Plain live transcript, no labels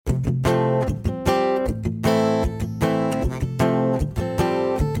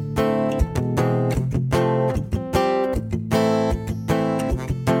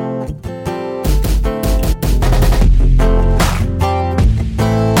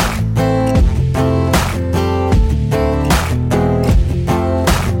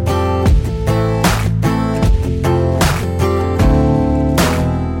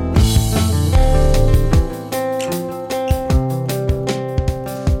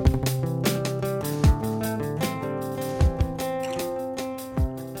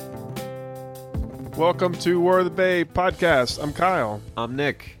Welcome to War of the Bay podcast. I'm Kyle. I'm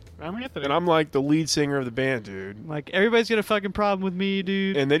Nick. I'm Anthony. And I'm like the lead singer of the band, dude. Like, everybody's got a fucking problem with me,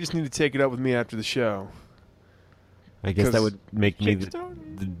 dude. And they just need to take it up with me after the show. I guess that would make me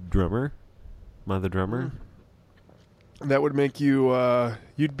the drummer. Am I the drummer? That would make you,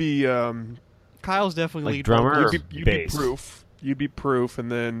 you'd be, Kyle's definitely like lead drummer vocalist. or you'd be bass? proof. You'd be proof,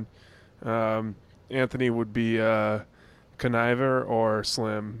 and then Anthony would be Conniver or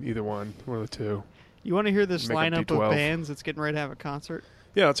Slim, either one of the two. You want to hear this Make up lineup D12. of bands that's getting ready to have a concert?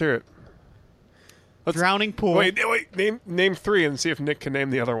 Yeah, let's hear it. Drowning Pool. Wait, name three and see if Nick can name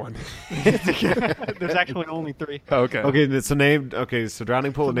the other one. There's actually only three. Oh, okay. Okay, so name. Okay, so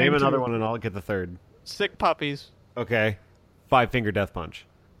Drowning Pool. So name name another two. one, and I'll get the third. Sick Puppies. Okay, Five Finger Death Punch.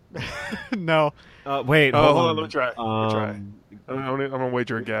 No. Wait, Oh, hold hold on. on, let me try. I'm gonna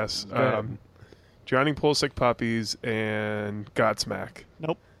wager a guess. Drowning Pool, Sick Puppies, and Godsmack.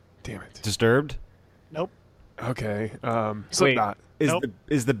 Nope. Damn it. Disturbed. Nope. Okay. Slipknot.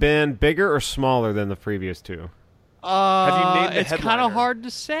 Is the band bigger or smaller than the previous two? Have you named the It's kind headliner? of hard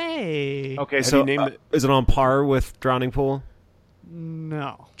to say. Okay, Have so you named it? is it on par with Drowning Pool?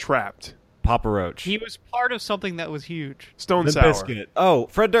 No. Trapped. Papa Roach. He was part of something that was huge. Stone Limp Sour. Bizkit. Oh,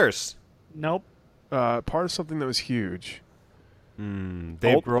 Fred Durst. Nope. Part of something that was huge. Dave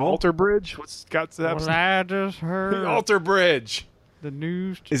Grohl. Alter Bridge? What's got that? Well, I just heard Alter Bridge. the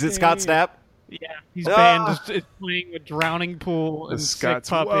news Is it today. Scott Stapp? Yeah. His Ah! band is playing with Drowning Pool and The Sick Scots.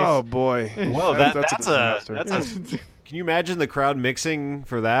 Puppies. Oh, boy. Whoa, That's a Can you imagine the crowd mixing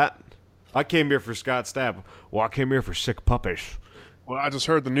for that? I came here for Scott Stapp. Well, I came here for Sick Puppies. Well, I just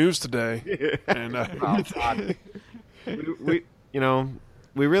heard the news today. And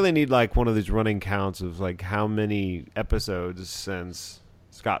we really need like one of these running counts of like how many episodes since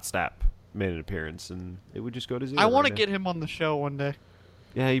Scott Stapp made an appearance, and it would just go to zero. I want to right get him on the show one day. now.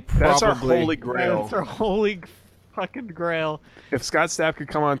 Yeah, he probably. that's our holy grail. That's our holy fucking grail. If Scott Stapp could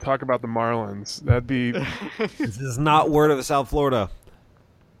come on and talk about the Marlins, that'd be... This is not word of South Florida.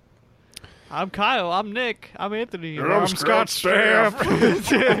 I'm Kyle. I'm Nick. I'm Anthony. And I'm Scott Stapp.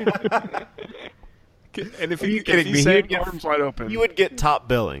 And if Are you he kidding me? sang He would get- Arms Wide Open... You would get top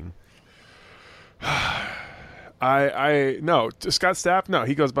billing. No, Scott Stapp, no,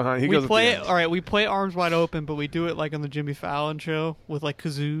 he goes behind. He We goes play at it. the All right, we play Arms Wide Open, but we do it like on the Jimmy Fallon show with like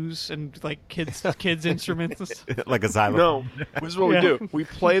kazoos and like kids instruments. Like a end. xylophone. No, this is what Yeah. we do. We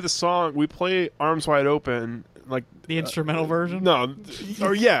play the song. We play Arms Wide Open, like The instrumental version. no,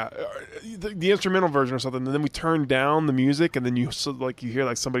 or the instrumental version or something. And then we turn down the music, and then you hear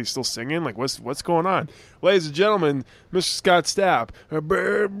like somebody still singing. Like what's going on, ladies and gentlemen? Mr. Scott Stapp.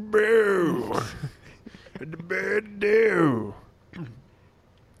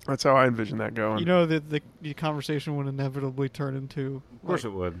 That's how I envision that going. You know that the conversation would inevitably turn into Of course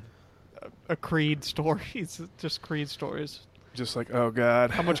it would. a Creed story. It's just Creed stories. Just like, oh God,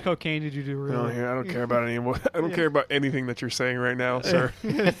 How much cocaine did you do? Really? No, here I don't care about any. I don't care about anything that you're saying right now, sir.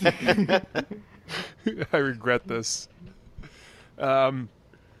 I regret this. Not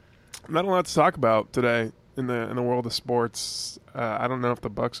a lot to talk about today in the world of sports. I don't know if the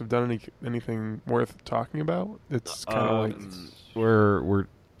Bucks have done anything worth talking about. It's kind of like We're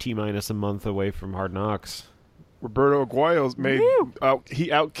T-minus a month away from Hard Knocks. Roberto Aguayo's made. He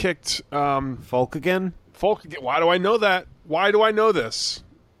outkicked Folk again? Folk. Why do I know that? Why do I know this?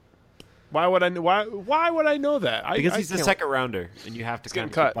 Why would I know that? Because I he's the can't- second rounder, and you have to He's kind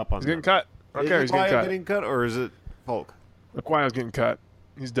getting of cut. keep up on He's getting that. cut. Okay, he's getting cut. Or is it Folk? Aguayo's getting cut.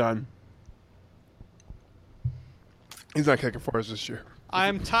 He's done. He's not kicking for us this year.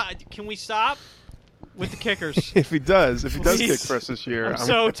 I'm tired. Can we stop with the kickers? If he does Please. kick for us this year, I'm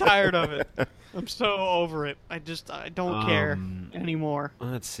so tired of it. I'm so over it. I don't care anymore.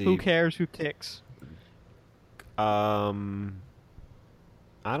 Let's see. Who cares who kicks? I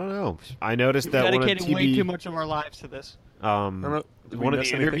don't know. I noticed We're that one of dedicating way too TB, much of our lives to this. Did we one of miss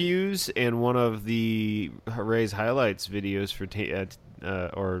the anything? interviews and one of the Rays highlights videos for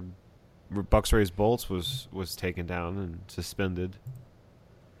or Bucks Rays Bolts was taken down and suspended.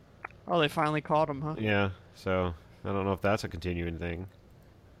 Oh, they finally caught him, huh? Yeah, so I don't know if that's a continuing thing.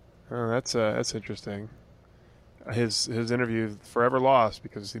 Oh, that's interesting. His interview forever lost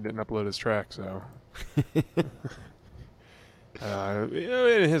because he didn't upload his track. So,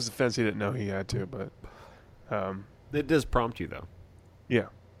 in his defense, he didn't know he had to. But It does prompt you though. yeah.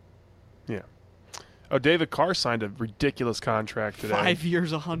 Oh, David Carr signed a ridiculous contract today. 5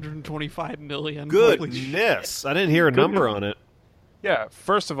 years, $125 million. Holy shit. Goodness, I didn't hear a number on it. Yeah.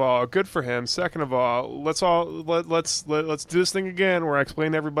 First of all, good for him. Second of all, let's do this thing again where I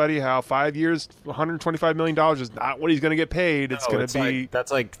explain to everybody how 5 years, $125 million is not what he's going to get paid. It's going to be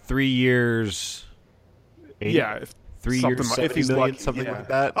that's like 3 years, Yeah, if 3 something years, like- 70 if he's million, lucky, something yeah. like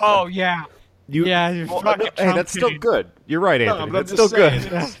that. Oh yeah. Yeah, you're fucking hey, Trump that's still kidding. good. You're right, No, Anthony. but I'm That's still just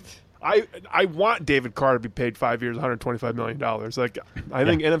good. saying, I want David Carr to be paid 5 years, $125 million. Like I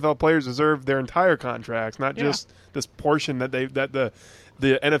think NFL players deserve their entire contracts, not Yeah. just this portion that the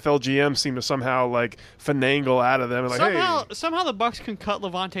NFL GM seem to somehow like finagle out of them. Like, Somehow the Bucks can cut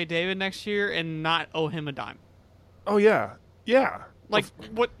Levante David next year and not owe him a dime. oh yeah, yeah. Like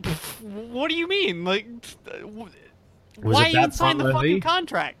what? What do you mean? Like, Was why it even that sign the front levy? fucking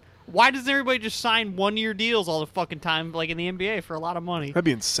contract? Why doesn't everybody just sign 1-year deals all the fucking time, like in the NBA, for a lot of money? That'd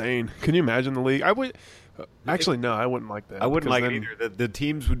be insane. Can you imagine the league? I would. Actually, no, I wouldn't like that. I wouldn't because like it either. The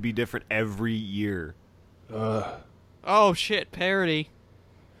teams would be different every year. Oh shit, parody.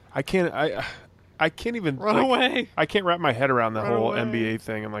 I can't. I can't even Run like, away. I can't wrap my head around the Run whole away. NBA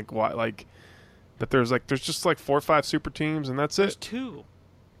thing and like why that there's just like 4 or 5 super teams and that's There's it. 2.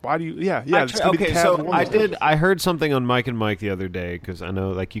 Why do you? Yeah. It's Actually, gonna be okay, the Cavs so Warriors. I heard something on Mike and Mike the other day because I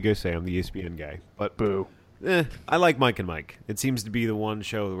know, like you guys say, I'm the ESPN guy, but Boo. I like Mike and Mike. It seems to be the one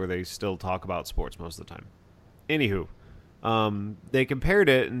show where they still talk about sports most of the time. Anywho, they compared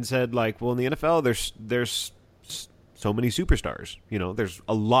it and said, like, well, in the NFL, there's so many superstars. You know, there's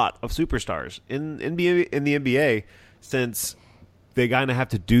a lot of superstars in the NBA, since they kind of have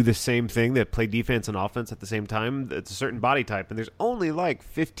to do the same thing, that play defense and offense at the same time. It's a certain body type, and there's only like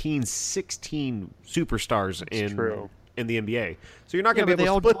 15, 16 superstars in the NBA. So you're not going to be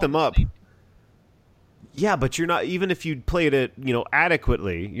able to split them up. Yeah, but you're not, even if you played it,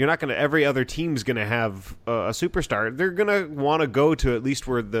 adequately, you're not going to, every other team's going to have a superstar. They're going to want to go to at least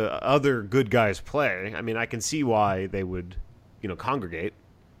where the other good guys play. I mean, I can see why they would, congregate.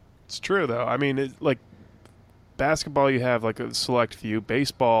 It's true though. I mean, like basketball, you have like a select few.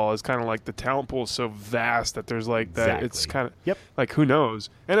 Baseball is kind of like the talent pool is so vast that there's like that. It's kind of like who knows.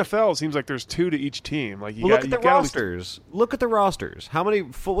 NFL seems like there's 2 to each team. Like look at the rosters. Look at the rosters. How many?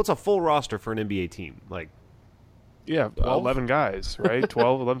 What's a full roster for an NBA team? Like, 12? 11 guys, right?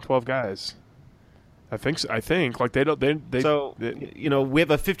 12 guys. I think so. I think like they don't. We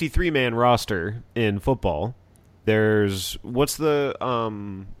have a 53-man roster in football. There's what's the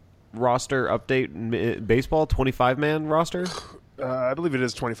roster update in baseball? 25-man roster. I believe it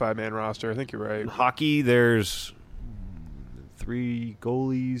is 25-man roster. I think you're right. In hockey, there's 3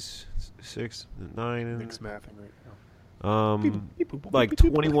 goalies, 6, 9, Nick's mathing right now. like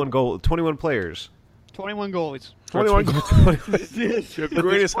 21 players. 21 goalies. 21 the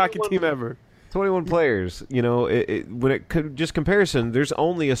greatest hockey team ever. 21 players. When it could just comparison, there's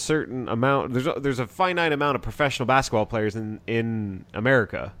only a certain amount. There's a finite amount of professional basketball players in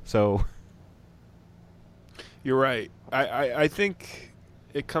America. So you're right. I think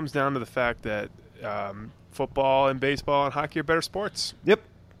it comes down to the fact that football and baseball and hockey are better sports. Yep.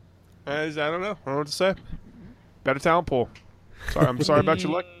 I don't know. I don't know what to say. Better talent pool. I'm sorry about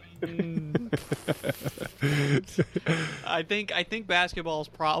your luck. I think basketball's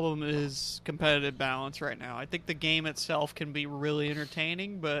problem is competitive balance right now. I think the game itself can be really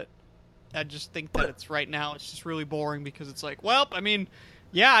entertaining, but I just think that it's just really boring because it's like, well, I mean,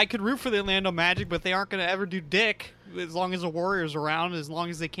 yeah, I could root for the Orlando Magic, but they aren't going to ever do dick as long as the Warriors are around, as long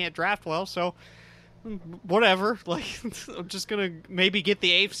as they can't draft well. So whatever. Like, I'm just going to maybe get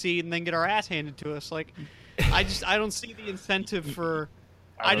the 8th seed and then get our ass handed to us. Like, I don't see the incentive for.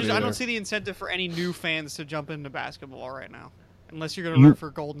 I don't see the incentive for any new fans to jump into basketball right now, unless you're going to root for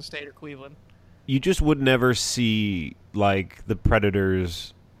Golden State or Cleveland. You just would never see like the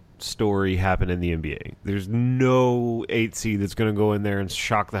Predators story happen in the NBA. There's no 8 seed that's going to go in there and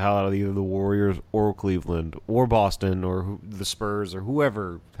shock the hell out of either the Warriors or Cleveland or Boston or the Spurs or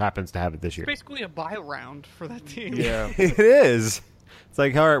whoever happens to have it this year. It's basically a bye round for that team. Yeah. It is. It's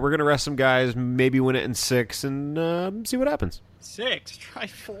like, all right, we're going to rest some guys, maybe win it in 6, and see what happens. 6, try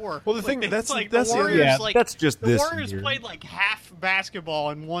 4. Well, the thing that's like the Warriors. yeah, Like, that's just the this Warriors year. played like half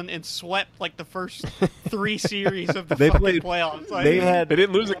basketball and swept like the first 3 series of the They fucking played- playoffs. Like, They had They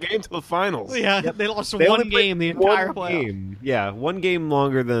didn't lose a game till the finals. yeah, they lost They one only played game the one entire playoff. game. Yeah, one game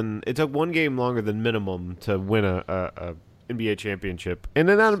longer than it took. One game longer than minimum to win a NBA championship, and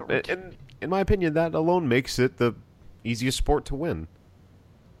then in my opinion, that alone makes it the easiest sport to win.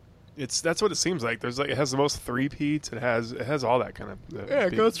 That's what it seems like. There's it has the most 3-peats. It has all that kind of. Yeah,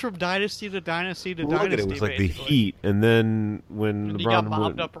 it goes from dynasty to dynasty to Look at dynasty. it, it was like the basically. Heat, and then when And LeBron you got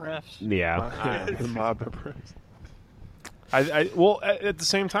mobbed went- up refs. Yeah, The mob numbers. Well, at the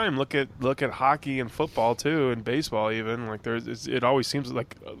same time, look at hockey and football too, and baseball even. Like it always seems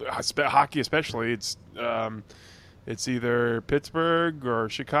like hockey, especially. It's either Pittsburgh or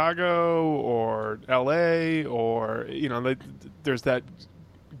Chicago or L.A. or there's that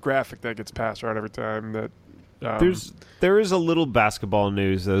graphic that gets passed around every time that There is a little basketball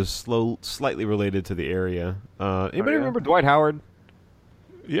news that is slightly related to the area. Anybody remember Dwight Howard?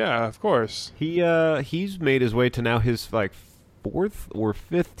 Yeah, of course. He's made his way to now his like 4th or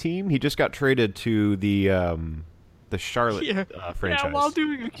 5th team. He just got traded to the Charlotte franchise. Yeah, while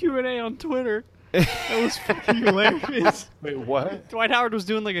doing a Q&A on Twitter. That was fucking hilarious. Wait, what? Dwight Howard was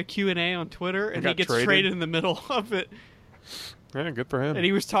doing like a Q&A on Twitter, and he gets traded in the middle of it. Yeah, good for him. And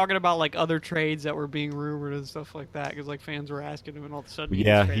he was talking about like other trades that were being rumored and stuff like that, because like fans were asking him, and all of a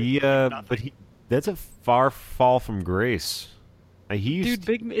sudden, that's a far fall from grace.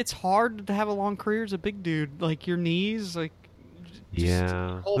 It's hard to have a long career as a big dude. Like your knees, like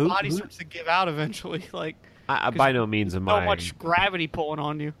your whole body starts to give out eventually. Like by no means am I so much gravity pulling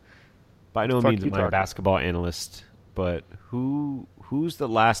on you. By no means am I a basketball analyst, but who's the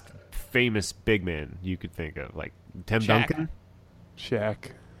last famous big man you could think of? Like Tim Duncan?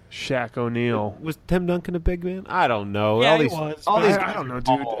 Shaq O'Neal. Was Tim Duncan a big man? I don't know. Yeah, he was. I don't know,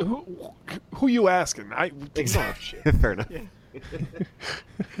 dude. Who you asking? Fair enough. Yeah.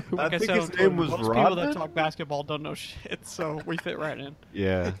 Like I think his name was most Rodman? People that talk basketball don't know shit, so we fit right in.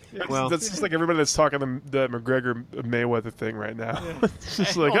 Yeah. Well, that's just like everybody that's talking the McGregor Mayweather thing right now. Yeah. It's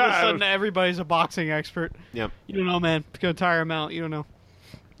just like all of a sudden everybody's a boxing expert. Yep. You don't know, man. It's gonna tire him out. You don't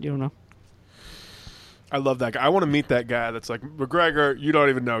know. I love that guy. I want to meet that guy that's like, McGregor, you don't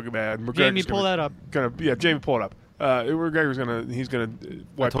even know, man. Jamie, pull that up. Jamie, pull it up. McGregor's he's gonna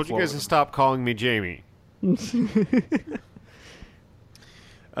wipe I told you guys to stop calling me Jamie.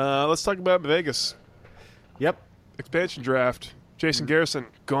 Let's talk about Vegas. Yep. Expansion draft. Jason Garrison,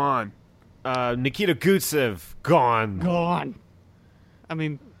 gone. Nikita Gutsev, gone. I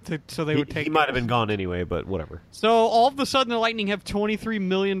mean, so they would take. He might have been gone anyway, but whatever. So all of a sudden, the Lightning have $23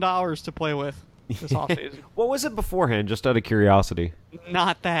 million to play with this offseason. What was it beforehand, just out of curiosity?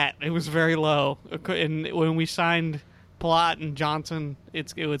 Not that. It was very low. And when we signed Palat and Johnson, we were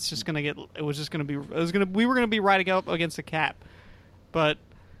going to be right up against the cap. But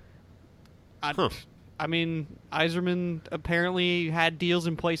I mean, Yzerman apparently had deals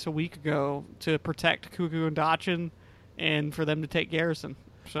in place a week ago to protect Kuku and Dachin, and for them to take Garrison.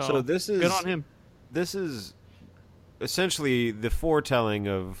 So this is good on him. This is essentially the foretelling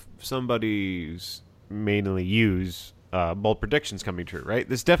of somebody's mainly bold predictions coming true, right?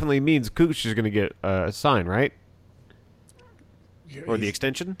 This definitely means Kukuc is going to get a sign, right? Or the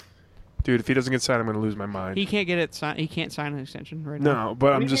extension. Dude, if he doesn't get signed, I'm going to lose my mind. He can't get it signed. He can't sign an extension right now. No,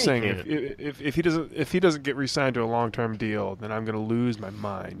 but I'm just saying, if he doesn't get re-signed to a long-term deal, then I'm going to lose my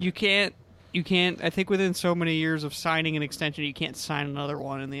mind. You can't. I think within so many years of signing an extension, you can't sign another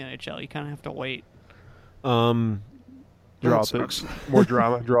one in the NHL. You kind of have to wait. Draw this, more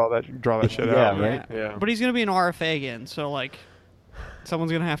drama. Draw that shit out. Right? Yeah. But he's going to be an RFA again, so like,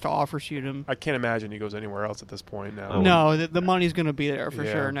 someone's going to have to offer shoot him. I can't imagine he goes anywhere else at this point now. No, the money's going to be there for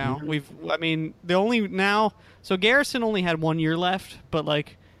sure now. So Garrison only had 1 year left, but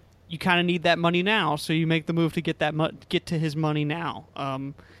like, you kind of need that money now, so you make the move to get to his money now.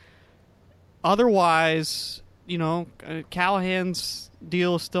 Otherwise, Callahan's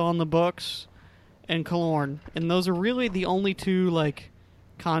deal is still on the books, and Killorn, and those are really the only two like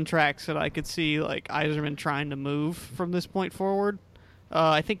contracts that I could see like Yzerman trying to move from this point forward.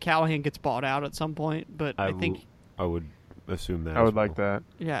 I think Callahan gets bought out at some point, but I would assume that. I would like that.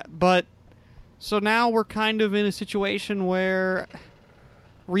 Yeah, but so now we're kind of in a situation where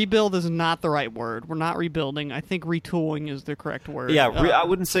rebuild is not the right word. We're not rebuilding. I think retooling is the correct word. Yeah, I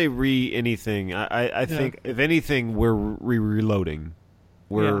wouldn't say anything. I think if anything, we're reloading.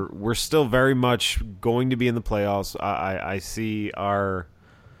 We're still very much going to be in the playoffs. I see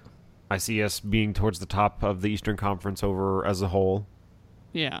us being towards the top of the Eastern Conference over as a whole.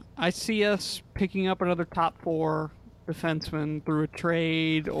 Yeah, I see us picking up another top 4 defenseman through a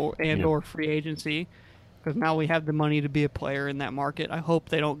trade or free agency, because now we have the money to be a player in that market. I hope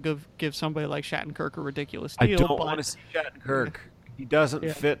they don't give somebody like Shattenkirk a ridiculous deal. I don't want to see Shattenkirk. He doesn't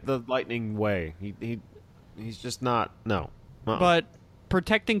fit the Lightning way. He's just not. No. But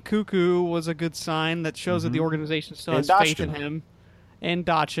protecting Kuku was a good sign that shows that the organization still has faith in him. And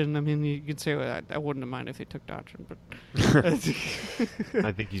Dachin. I mean, you could say I wouldn't have minded if they took Dachin, but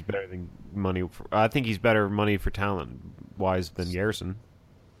I think he's better than money. I think he's better money for talent wise than Garrison.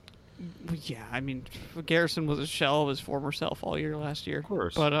 Yeah, I mean, Garrison was a shell of his former self all year last year. Of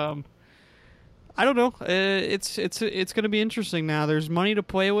course, but I don't know. It's going to be interesting now. There's money to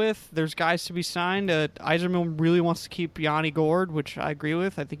play with. There's guys to be signed. Yzerman really wants to keep Yanni Gord, which I agree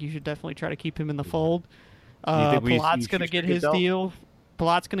with. I think you should definitely try to keep him in the fold. Palat's going to get his deal.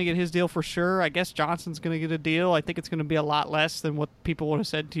 Palat's going to get his deal for sure. I guess Johnson's going to get a deal. I think it's going to be a lot less than what people would have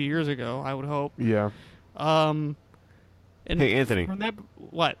said 2 years ago, I would hope. Yeah. And Hey, Anthony. from that,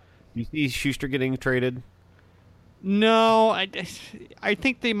 what? You see Schuster getting traded? No, I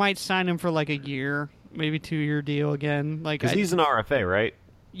think they might sign him for like a year, maybe 2-year deal again. Like, Because he's an RFA, right?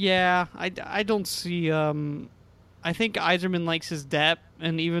 yeah, I don't see. I think Yzerman likes his depth,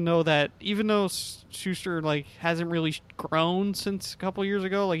 and even though Schuster like hasn't really grown since a couple years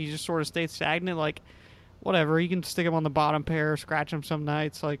ago, like he just sort of stayed stagnant. Like, whatever, you can stick him on the bottom pair, scratch him some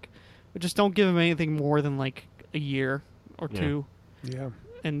nights, like, but just don't give him anything more than like a year or two. Yeah.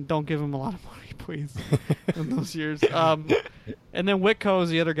 And don't give him a lot of money, please, in those years. And then Whitco is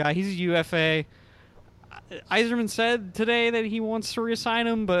the other guy. He's a UFA. Yzerman said today that he wants to reassign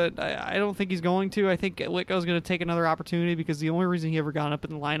him, but I don't think he's going to. I think Whitco's going to take another opportunity because the only reason he ever got up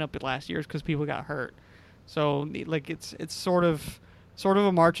in the lineup last year is because people got hurt. So, like, it's sort of a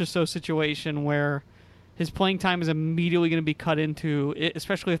Marchessault situation where his playing time is immediately going to be cut into,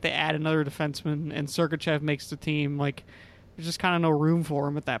 especially if they add another defenseman and Sergachev makes the team. Like, there's just kind of no room for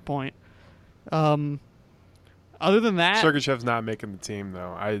him at that point. Other than that, Sergachev's not making the team,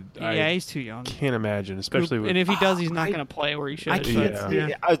 though. he's too young. Can't imagine, especially with. And if he does, he's not going to play where he should. I can't.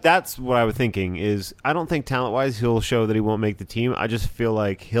 Yeah. That's what I was thinking. Is I don't think talent-wise he'll show that he won't make the team. I just feel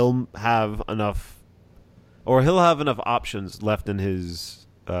like he'll have enough options left in his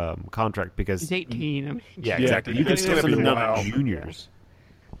contract because he's 18. I mean, yeah, exactly. You can it's still gonna send him be a down while. to juniors.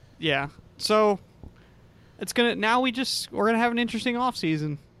 yeah. So it's gonna we're gonna have an interesting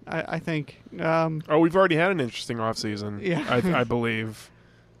offseason, I think. We've already had an interesting offseason. Yeah. I believe.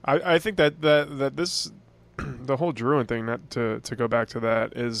 I think that this the whole Druin thing. Not to go back to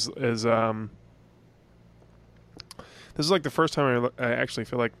that is this is like the first time I actually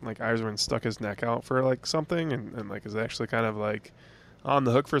feel like Yzerman stuck his neck out for like something and like is actually kind of like on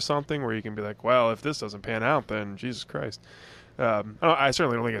the hook for something where you can be like, well, if this doesn't pan out, then Jesus Christ. I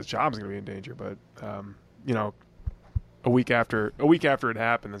certainly don't think his job's going to be in danger, but a week after it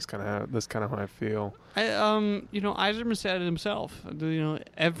happened, that's kind of how I feel. Yzerman said it himself.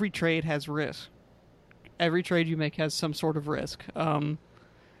 Every trade has risk. Every trade you make has some sort of risk.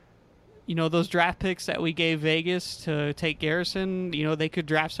 Those draft picks that we gave Vegas to take Garrison, they could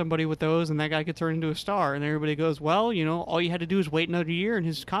draft somebody with those and that guy could turn into a star. And everybody goes, well, all you had to do is wait another year and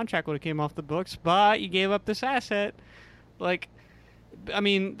his contract would have came off the books, but you gave up this asset. Like, I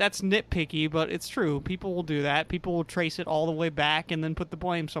mean, that's nitpicky, but it's true. People will do that. People will trace it all the way back and then put the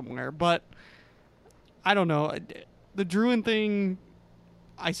blame somewhere. But I don't know. The Druin thing,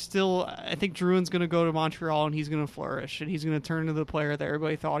 I think Druin's going to go to Montreal and he's going to flourish and he's going to turn into the player that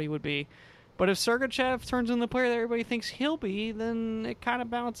everybody thought he would be. But if Sergachev turns into the player that everybody thinks he'll be, then it kind of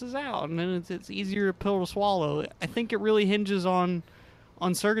balances out and then it's easier pill to swallow. I think it really hinges on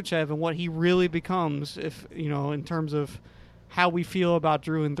Sergachev and what he really becomes, if in terms of how we feel about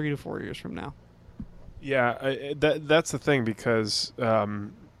Druin 3 to 4 years from now. Yeah, that's the thing because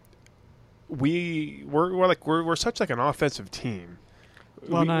we're such like an offensive team.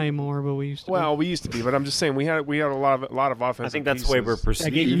 Well, not anymore, but we used to. Well, we used to be, but I'm just saying we had a lot of offensive. I think that's pieces. the way we're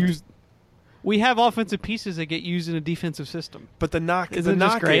perceived. We have offensive pieces that get used in a defensive system. But the knock is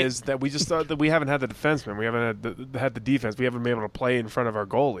that we just thought that we haven't had the defensemen, we haven't had the defense, we haven't been able to play in front of our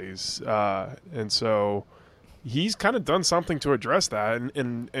goalies, and so he's kind of done something to address that,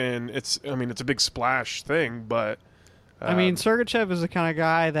 and it's a big splash thing, but Sergachev is the kind of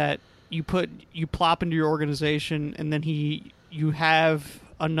guy that you plop into your organization, and then you have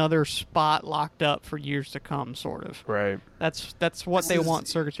another spot locked up for years to come, sort of. Right. That's what they want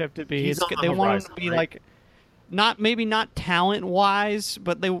Sergachev to be. They want him to be like, not talent wise,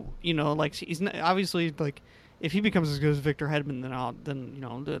 but they he's not, obviously like if he becomes as good as Victor Hedman,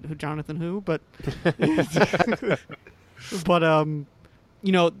 then Jonathan who, but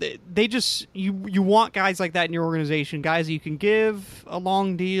they just you want guys like that in your organization, guys that you can give a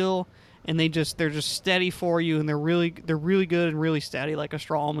long deal. And they're just steady for you, and they're really good and really steady, like a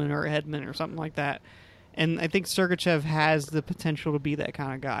Strawman or a Hedman or something like that. And I think Sergachev has the potential to be that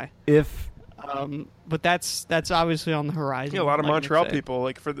kind of guy. But that's obviously on the horizon. Yeah, a lot of Montreal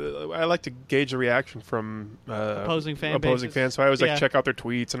people I like to gauge the reaction from opposing fans. So I always check out their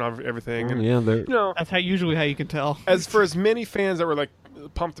tweets and everything. And that's usually how you can tell. As many fans that were like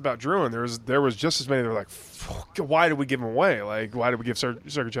pumped about Druin, there was just as many that were like, why did we give him away? Like, why did we give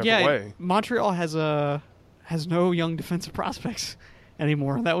Sergachev away? Montreal has no young defensive prospects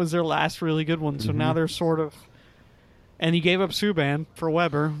anymore. That was their last really good one. So now they're sort of. And he gave up Subban for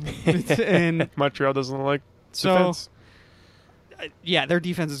Weber. And Montreal doesn't like defense. Their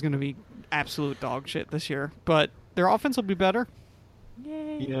defense is going to be absolute dog shit this year. But their offense will be better.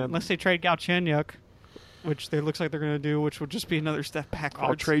 Yay. Yeah. Unless they trade Galchenyuk. which they looks like they're going to do, which would just be another step backwards.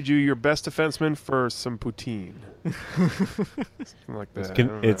 I'll trade you your best defenseman for some poutine. Something like that.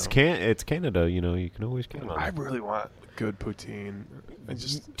 It's Canada, you know. You can always count on I it. really want good poutine. I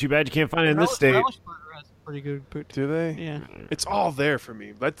just Too bad you can't find it in this state. Relish-Burger has pretty good poutine. do they? Yeah. It's all there for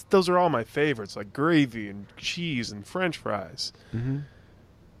me. Those are all my favorites, like gravy and cheese and French fries. Mm-hmm.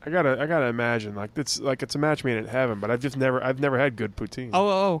 I gotta imagine it's a match made in heaven. But I've never had good poutine.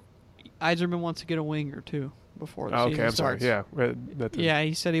 Oh, Eiserman wants to get a winger too before the season okay. I'm sorry. starts. Yeah, Yeah,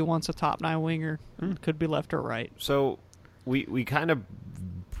 he said he wants a top 9 winger. Could be left or right. So we kind of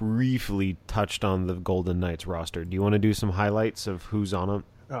briefly touched on the Golden Knights roster. Do you want to do some highlights of who's on them?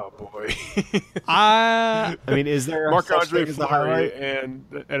 Oh boy. I I mean, is there a such Marc-Andre thing as a Fleury highlight? and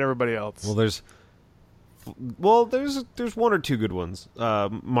everybody else. There's one or two good ones.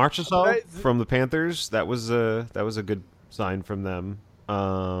 Marchessault But from the Panthers. That was a good sign from them.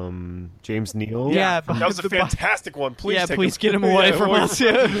 James Neal. Yeah, that was a fantastic one. Please, please get him away from us.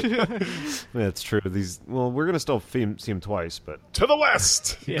 Yeah. That's true. We're gonna still see him twice, but to the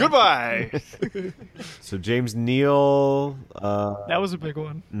west. Yeah. Goodbye. so James Neal. That was a big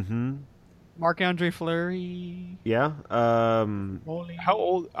one. Mm-hmm. Marc-Andre Fleury. Yeah. How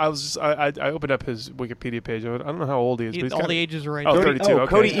old? I opened up his Wikipedia page. I don't know how old he is. But he's All got the ages are right Oh, there. 32, okay.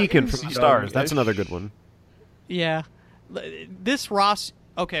 Cody Eakin from the He's Stars. That's young-ish. another good one. Yeah. This Ross.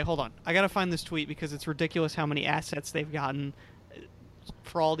 Okay, hold on. I gotta find this tweet because it's ridiculous how many assets they've gotten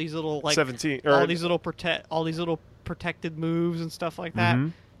for all these little 17. all these little protected moves and stuff like that.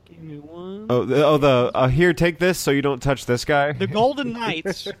 Mhm. Give me one. Here, take this so you don't touch this guy. The Golden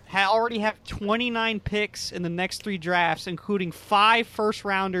Knights already have 29 picks in the next 3 drafts, including 5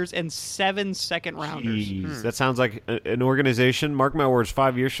 first-rounders and 7 second-rounders. Jeez, that sounds like an organization. Mark my words,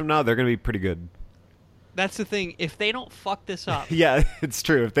 5 years from now, they're going to be pretty good. That's the thing. If they don't fuck this up, Yeah, it's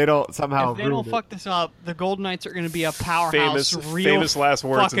true. If they don't somehow if they don't fuck this up, the Golden Knights are going to be a powerhouse famous last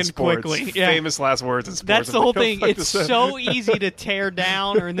words in fucking sports. quickly. Yeah. Famous last words in sports. That's If the they whole don't thing. fuck It's this up. so easy to tear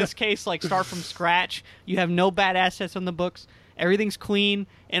down, or in this case, like start from scratch. You have no bad assets on the books. Everything's clean,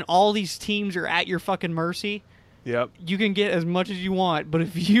 and all these teams are at your fucking mercy. Yep. You can get as much as you want, but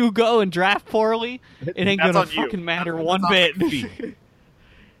if you go and draft poorly, it ain't That's gonna on you. fucking matter That's one on bit. me.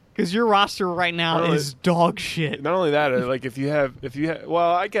 Because your roster right now Not only- is dog shit. Not only that, like if you have,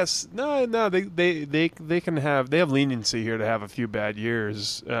 well, I guess no, they can have, they have leniency here to have a few bad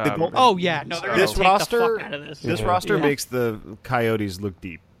years. Oh yeah, no, they're This gonna take roster- the fuck out of this. This Yeah. roster Yeah. makes the Coyotes look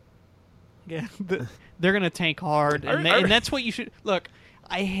deep. Yeah, they're gonna tank hard, and, I- and that's what you should look.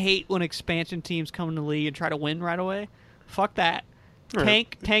 I hate when expansion teams come in the league and try to win right away. Fuck that. Right.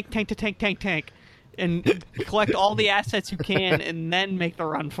 Tank, and collect all the assets you can, and then make the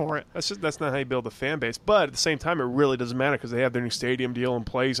run for it. That's not how you build a fan base. But at the same time, it really doesn't matter because they have their new stadium deal in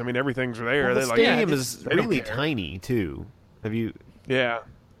place. I mean, everything's there. Well, the They're stadium like, is they don't really care. tiny too. Have you? Yeah,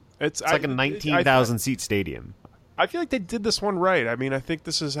 It's like a 19,000 seat stadium. I feel like they did this one right. I mean, I think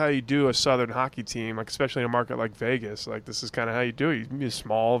this is how you do a Southern hockey team, like especially in a market like Vegas. Like this is kind of how you do it. You a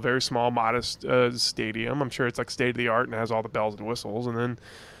small, very small, modest stadium. I'm sure it's like state of the art and has all the bells and whistles. And then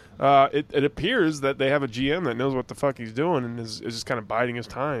it appears that they have a GM that knows what the fuck he's doing and is just kind of biding his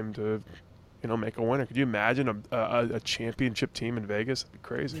time to, make a winner. Could you imagine a championship team in Vegas? That'd be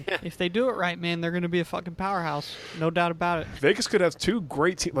crazy. If they do it right, man, they're gonna be a fucking powerhouse, no doubt about it. Vegas could have 2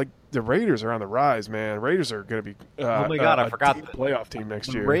 great teams. Like the Raiders are on the rise, man. Raiders are going to be Oh my God, I forgot deep that. playoff team next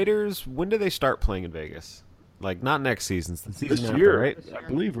The year. Raiders. When do they start playing in Vegas? Like not next season. It's the season This after, year, right? I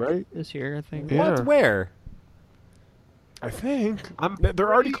believe, right? This year, I think. Yeah. What? Where? I think I'm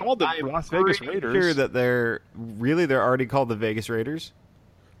they're already called the Las Vegas Raiders. Sure that they're already called the Vegas Raiders.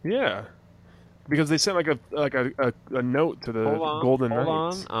 Yeah, because they sent like a note to the Golden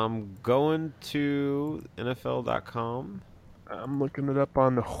Knights. I'm going to NFL.com. I'm looking it up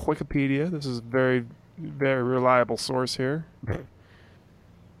on the Wikipedia. This is a very, very reliable source here.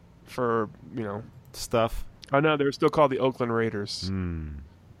 For Stuff. oh no, they're still called the Oakland Raiders.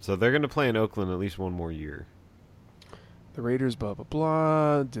 So they're going to play in Oakland at least one more year. The Raiders, blah blah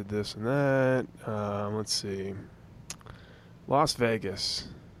blah, did this and that. Let's see, Las Vegas.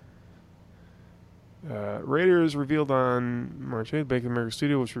 Raiders revealed on March 8th, Bank of America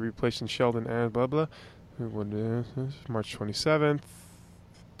Studio, which will be replaced in Sheldon as blah blah. March 27th,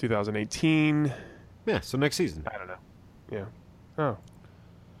 2018. Yeah, so next season. I don't know. Yeah. Oh.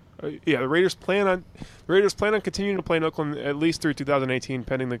 Yeah, the Raiders plan on continuing to play in Oakland at least through 2018,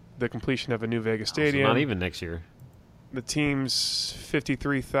 pending the completion of a new Vegas stadium. So not even next year. The team's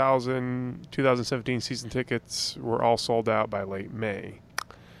 53,000 2017 season tickets were all sold out by late May.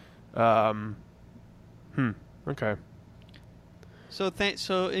 Okay.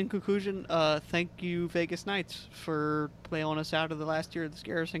 So in conclusion, thank you, Vegas Knights, for bailing us out of the last year of this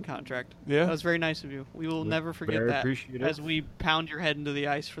Garrison contract. Yeah. That was very nice of you. We will never forget that appreciative. as we pound your head into the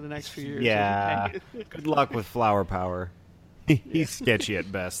ice for the next few years. Yeah. Good luck with flower power. He's sketchy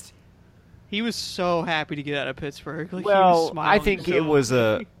at best. He was so happy to get out of Pittsburgh. Like, he was Well, smiling I think so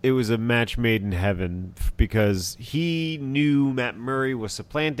it was a match made in heaven because he knew Matt Murray was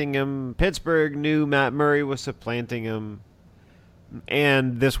supplanting him. Pittsburgh knew Matt Murray was supplanting him.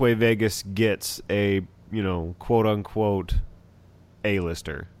 And this way Vegas gets a, quote unquote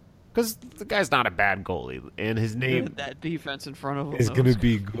A-lister. Because the guy's not a bad goalie, and his name that defense in front of him is going to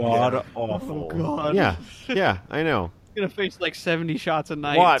be god awful. Oh, God. Yeah, I know. He's going to face like 70 shots a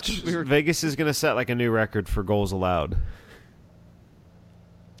night. Watch. Vegas is going to set like a new record for goals allowed.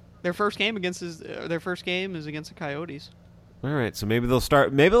 Their first game is against the Coyotes. All right, so maybe they'll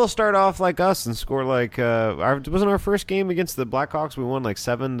start off like us and score like wasn't our first game against the Blackhawks we won like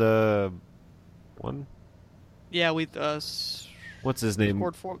 7-1? Yeah, we What's his name?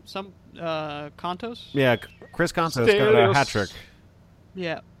 scored Contos? Yeah, Chris Contos got a hat trick.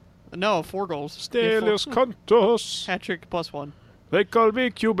 Yeah. No, 4 goals. Stelios Contos. Hat trick +1. They call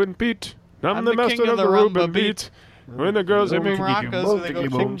me Cuban Pete. I'm the the master king of of the the Ruben rumba beat. When the girls hit me, Maracas, they go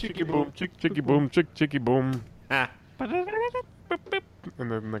boom, chick, chicky boom, chicky boom, chicky boom. Ah.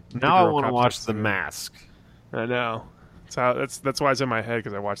 And then Now I want to watch The Mask. I know. That's why it's in my head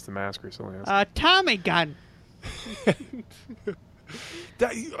because I watched The Mask recently. Tommy gun.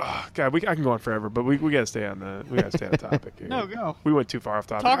 God, I can go on forever, but we gotta stay on the topic here. No, go. We went too far off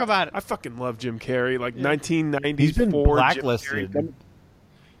topic. Talk about it. I fucking love Jim Carrey. Like 1994. He's been Jim blacklisted. Carrey.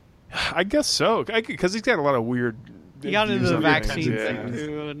 I guess so, because he's got a lot of weird. He got into views the on vaccine things, thing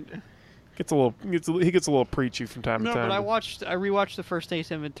too. And... He gets a little preachy from time to time. but I rewatched the first Ace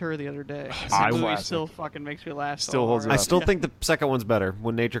Ventura the other day. I The movie classic. still fucking makes me laugh. Still so holds hard. up. I still think the second one's better.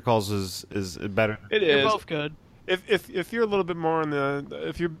 When Nature Calls is better. It They're is. both good. If you're a little bit more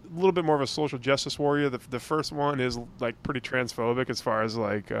if you're a little bit more of a social justice warrior, the first one is like pretty transphobic as far as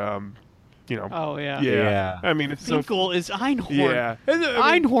like Oh yeah. Yeah. I mean, it's so Finkel is Einhorn. yeah. I mean,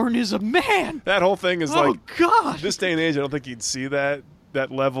 Einhorn is a man. that whole thing is Oh like God. this day and age. I don't think you'd see that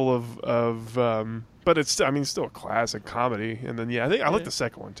level of but it's still a classic comedy. And then I like the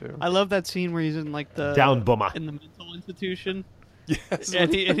second one too. I love that scene where he's in like the Down bummer. in the mental institution. Yes.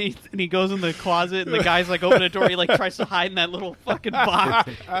 And he goes in the closet and the guy's like open a door. He like tries to hide in that little fucking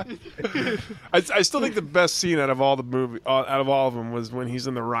box. I still think the best scene out of all of them was when he's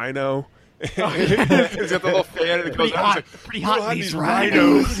in the Rhino. He's got the little fan and it goes out. Pretty hot in these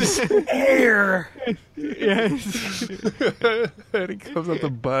rhinos. Air. Yes. And he comes out the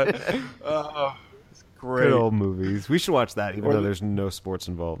butt. It's great. Good old movies. We should watch that, even though there's no sports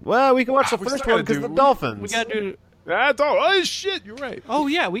involved. Well, we can watch the we first still one gotta because the do- Dolphins. We gotta do. That's all. Oh shit! You're right. Oh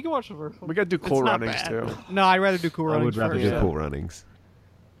yeah, we can watch the first one. We got to do Cool It's not Runnings bad. too. No, I'd rather do Cool I Runnings would rather first. do Cool Runnings.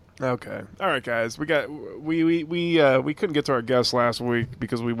 Okay. All right, guys. We couldn't get to our guests last week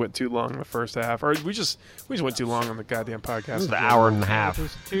because we went too long in the first half, or we just went too long on the goddamn podcast. It was an hour and a half.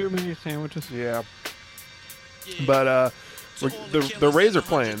 Sandwiches, too many sandwiches. Yeah. But the Rays are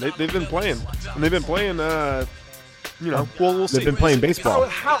playing. They've been playing, and they've been playing. We'll see. They've been playing baseball.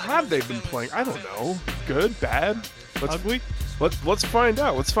 How have they been playing? I don't know. Good, bad, Ugly. Let's find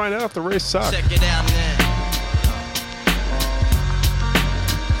out. Let's find out if the Rays suck. Check it out now.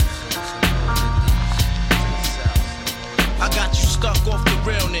 I got you stuck off the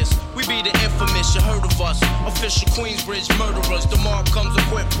realness. We be the infamous, you heard of us. Official Queensbridge murderers. The mob comes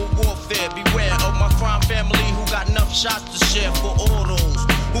equipped for warfare. Beware of my crime family who got enough shots to share for all those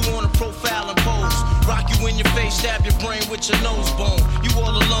who wanna profile and pose. Rock you in your face, stab your brain with your nose bone. You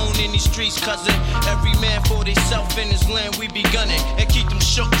all alone in these streets, cousin. Every man for theyself in his land, we be gunning. And keep them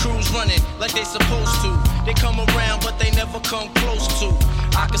shook crews running like they supposed to. They come around, but they never come close to.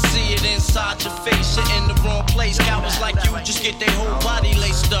 I can see it inside your face, you're in the wrong place. Cowards like you just get their whole body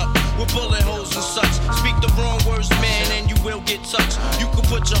laced up with bullet holes and such. Speak the wrong words, man, and you will get touched. You can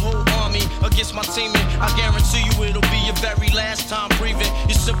put your whole army against my team, and I guarantee you it'll be your very last time breathing.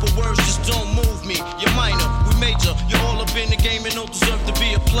 Your simple words just don't move me. You're minor, we major. You're all up in the game and don't deserve to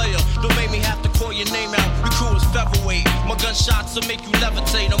be a player. Don't make me have to call your name out. Your crew is featherweight. My gunshots will make you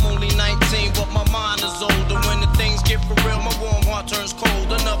levitate. I'm only 19, but my mind is older. When the things get for real, my warm heart turns cold.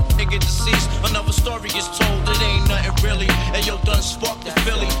 Another nigga deceased, another story gets told. It ain't nothing really. And yo, done sparked the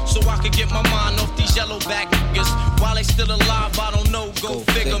Philly, so I could get my mind off these yellowback niggas. While they still alive, I don't know. Go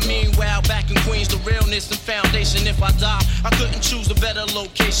figure. Meanwhile, back in Queens, the realness and foundation. If I die, I couldn't choose a better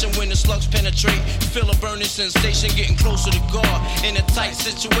location when the slugs penetrate. You feel a burning sensation getting closer to God in a tight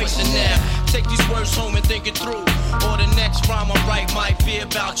situation now. Take these words home and think it through, or the next rhyme I write might be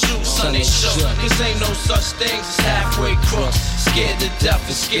about you. Son, they shook, cause ain't no such things as halfway crooks. Scared to death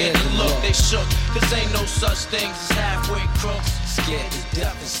and scared to look. They shook, cause ain't no such things as halfway crooks. Scared to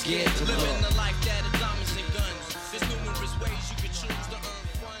death and scared to look. Living the life that is diamonds and guns. There's numerous ways you could choose to earn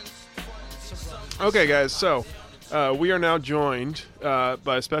funds. Okay, guys, so we are now joined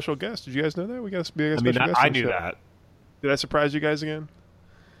by a special guest. Did you guys know that? We got a special guest. I knew that. Did I surprise you guys again?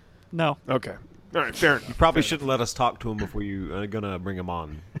 No. Okay. All right, fair enough. You probably shouldn't let us talk to him before you are going to bring him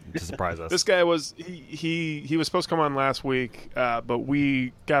on to surprise us. This guy was he was supposed to come on last week, but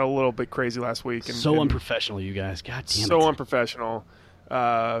we got a little bit crazy last week. And, so unprofessional, you guys. God damn it. So unprofessional.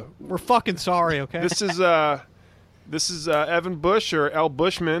 We're fucking sorry, okay? This is Evan Bush, or L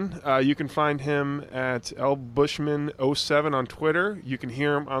Bushman. You can find him at L Bushman07 on Twitter. You can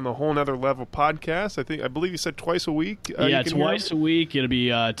hear him on the Whole Nother Level podcast. I believe you said twice a week. Yeah, twice a week. It'll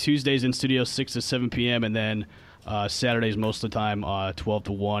be Tuesdays in studio 6 to 7 p.m. and then Saturdays most of the time 12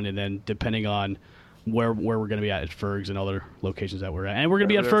 to 1, and then depending on where we're going to be at Ferg's and other locations that we're at. And we're going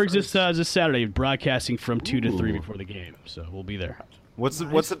to be at Ferg's this Saturday, broadcasting from 2 to 3 before the game. So we'll be there. What's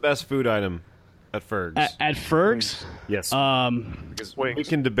the best food item at Ferg's? At Ferg's? Yes. Because we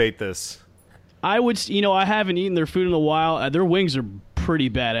can debate this. I would, I haven't eaten their food in a while. Their wings are pretty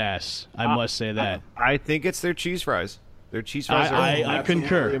badass. I must say that. I think it's their cheese fries. Their cheese fries are I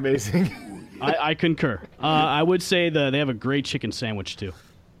concur. Amazing. I concur. I would say they have a great chicken sandwich too.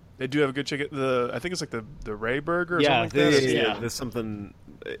 They do have a good chicken. I think it's like the Ray Burger or something like that. Yeah, there's something.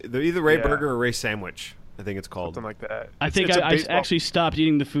 They're either Ray Burger or Ray Sandwich. I think it's called something like that. I actually stopped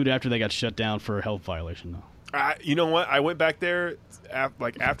eating the food after they got shut down for a health violation, though. You know what? I went back there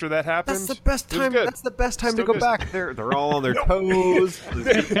after that happened. That's the best time. That's the best time to go back. They're all on their toes.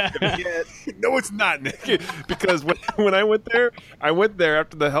 No, it's not, Nick. Because when I went there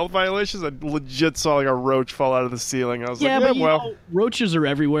after the health violations. I legit saw like a roach fall out of the ceiling. I was like, roaches are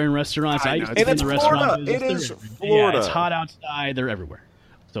everywhere in restaurants. I know, and it's Florida. It is Florida. Yeah, it's hot outside. They're everywhere.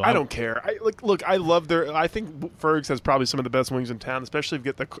 So I don't care. Look, I love I think Ferg's has probably some of the best wings in town, especially if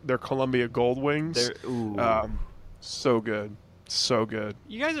you get their Columbia Gold wings. So good. So good.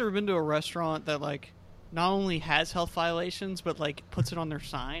 You guys ever been to a restaurant that, like, not only has health violations, but, like, puts it on their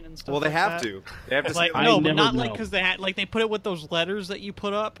sign and stuff? Well, they like have that? to. They have to like, say, no, but not like because they had, like, they put it with those letters that you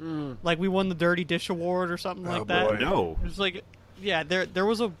put up. Like, we won the Dirty Dish Award or something like that. Boy. No. It was like, yeah, there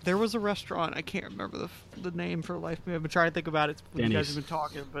was a restaurant. I can't remember the name for the life of me. I've been trying to think about it when you guys have been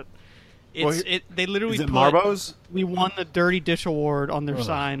talking, but they literally is it put Marbo's? We won the Dirty Dish Award on their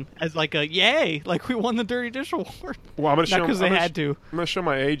sign as like a yay, like we won the Dirty Dish Award. Well, I'm going to show because they had to. I'm going to show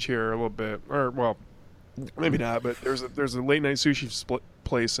my age here a little bit, or well, maybe not. But there's a late night sushi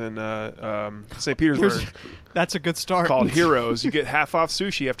place in St. Petersburg. That's a good start. Called Heroes. You get half off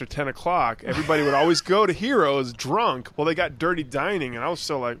sushi after 10 o'clock. Everybody would always go to Heroes drunk. Well, they got dirty dining, and I was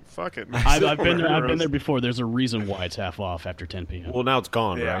still like, fuck it. I've been there before. There's a reason why it's half off after 10 p.m. Well, now it's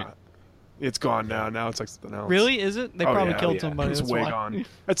gone, right? It's gone now. Now it's like something else. Really? Is it? They probably killed somebody. It's way gone.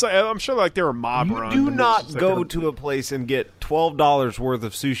 It's like, I'm sure like they were mob run. Do not go to a place and get $12 worth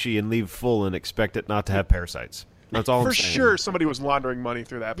of sushi and leave full and expect it not to have parasites. That's all I'm saying. For sure somebody was laundering money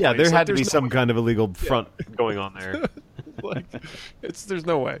through that place. Yeah, there had to be some kind of illegal front going on there. There's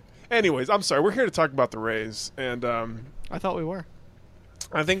no way. Anyways, I'm sorry. We're here to talk about the Rays, and I thought we were.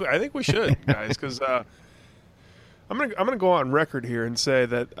 I think we should, guys, because I'm gonna go on record here and say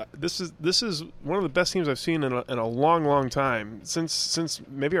that this is one of the best teams I've seen in a long time since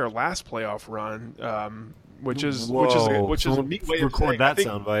maybe our last playoff run, which is a neat way record of saying, that I think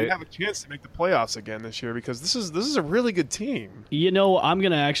soundbite. we have a chance to make the playoffs again this year because this is a really good team. I'm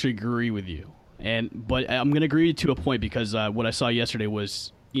gonna actually agree with you, but I'm gonna agree to a point because what I saw yesterday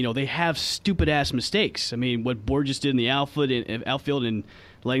was they have stupid ass mistakes. I mean, what Borges did in the outfield and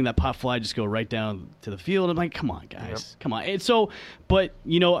letting that pop fly just go right down to the field. I'm like, come on, guys, come on. And so, but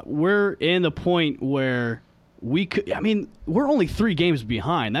we're in the point where we could. I mean, we're only 3 games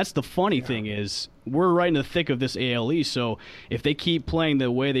behind. That's the funny thing is we're right in the thick of this AL East. So if they keep playing the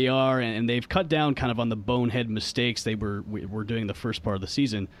way they are and they've cut down kind of on the bonehead mistakes they were doing the first part of the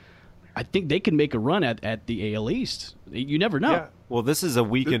season, I think they can make a run at the AL East. You never know. Yeah. Well, this is a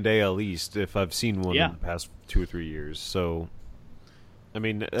weakened AL East if I've seen one in the past 2 or 3 years. So. I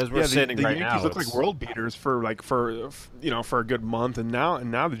mean, as we're sitting right now, the Yankees look like world beaters for a good month, and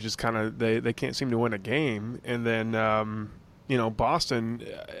now they just kind of they can't seem to win a game, and then Boston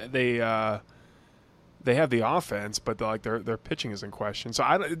they they have the offense, but their pitching is in question. So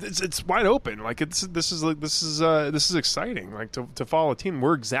it's wide open. Like this is exciting. Like to follow a team,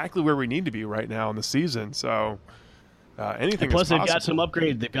 we're exactly where we need to be right now in the season. So anything. And plus, they've got some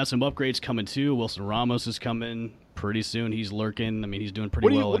upgrades. They've got some upgrades coming too. Wilson Ramos is coming pretty soon. He's lurking. I mean, he's doing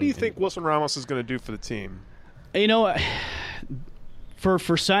pretty well. What do you think Wilson Ramos is going to do for the team? You know, for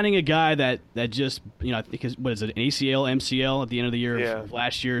signing a guy that just I think what is it, an ACL, MCL at the end of the year of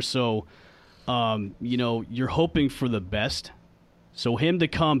last year. So. You're hoping for the best. So him to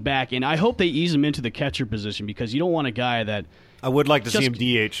come back, and I hope they ease him into the catcher position because you don't want a guy that. I would like to see him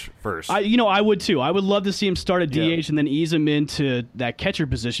DH first. I would too. I would love to see him start at DH and then ease him into that catcher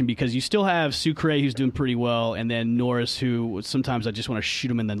position because you still have Sucre who's doing pretty well, and then Norris who sometimes I just want to shoot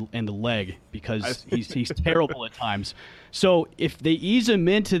him in the leg because he's terrible at times. So if they ease him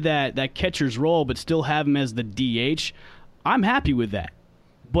into that catcher's role but still have him as the DH, I'm happy with that.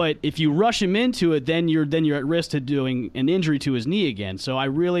 But if you rush him into it, then you're at risk to doing an injury to his knee again. So I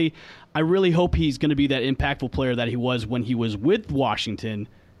really hope he's going to be that impactful player that he was when he was with Washington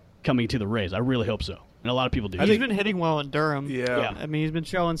coming to the Rays. I really hope so. And a lot of people do. He's been hitting well in Durham. Yeah. I mean, he's been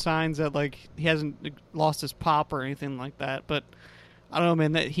showing signs that he hasn't lost his pop or anything like that. But I don't know,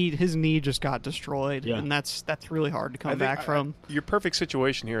 man. That his knee just got destroyed, and that's really hard to come back from. Your perfect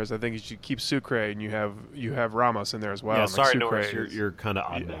situation here is I think you should keep Sucre and you have Ramos in there as well. Yeah, and sorry, Sucre Norris, you're kind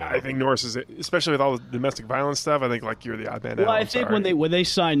of odd man. I think Norris is, especially with all the domestic violence stuff. I think you're the odd man out. Well, I think when they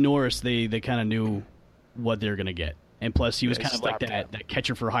signed Norris, they kind of knew what they were going to get, and plus he was kind of like that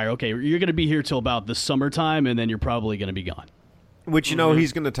catcher for hire. Okay, you're going to be here till about the summertime, and then you're probably going to be gone. Which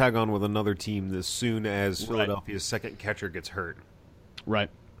he's going to tag on with another team as soon as Philadelphia's second catcher gets hurt.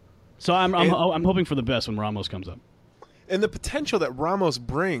 Right. So I'm hoping for the best when Ramos comes up. And the potential that Ramos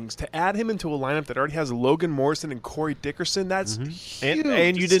brings to add him into a lineup that already has Logan Morrison and Corey Dickerson, that's huge.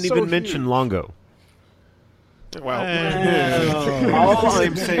 And you didn't even mention Longo. Wow. All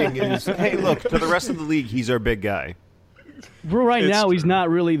I'm saying is, hey, look, to the rest of the league, he's our big guy. Bro, now he's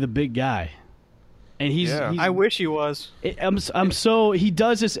not really the big guy. And he's I wish he was. He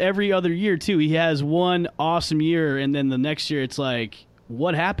does this every other year too. He has one awesome year and then the next year it's like,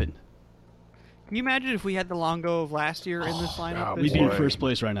 what happened? Can you imagine if we had the Longo of last year in this lineup? We'd be in first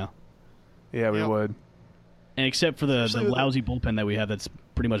place right now. Yeah, we would. And except for the lousy bullpen that we have that's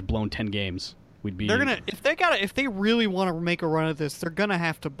pretty much blown 10 games. We'd be. They're gonna if they really want to make a run at this, they're gonna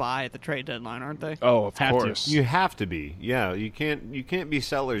have to buy at the trade deadline, aren't they? Oh, of course. You have to be. Yeah, you can't be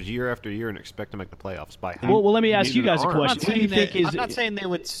sellers year after year and expect to make the playoffs by. Well, let me ask you guys a question. Who do you think is? I'm not saying they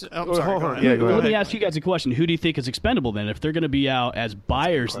would. Hold on. Yeah, go ahead. Let me ask you guys a question. Who do you think is expendable then? If they're going to be out as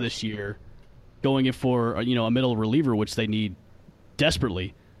buyers this year, going in for a middle reliever, which they need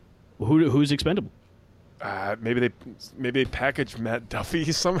desperately, who's expendable? Maybe they package Matt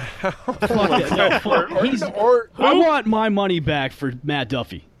Duffy somehow. I want my money back for Matt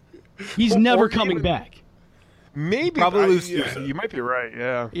Duffy. He's never coming back. Maybe probably you might be right.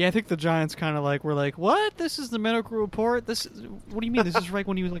 Yeah. Yeah, I think the Giants kind of were like, what? This is the medical report. What do you mean? This is right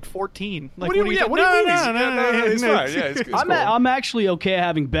when he was 14. What do you mean? No, he's fine. Yeah, it's cool. I'm actually okay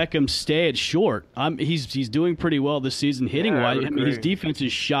having Beckham stay at short. He's doing pretty well this season hitting wise. I mean, his defense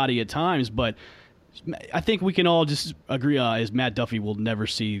is shoddy at times, but I think we can all just agree is Matt Duffy will never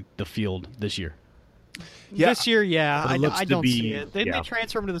see the field this year. Yeah. This year, I don't see it. Didn't they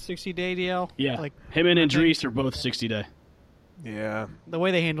transfer him to the 60-day DL? Yeah, him and Andres are both 60-day. Yeah. The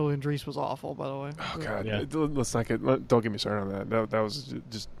way they handled Andres was awful, by the way. Oh, God. Yeah. Let's not don't get me started on that. That was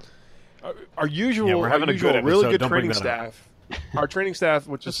just our usual, we're having a good really good training staff. Our training staff,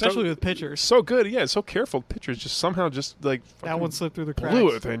 which is especially with pitchers, so good. Yeah, so careful. Pitchers just somehow that one slipped through the cracks. Blew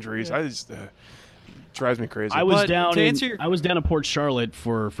it with injuries. Yeah. I just drives me crazy. I was down in Port Charlotte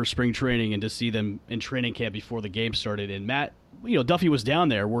for spring training and to see them in training camp before the game started. And Matt, Duffy was down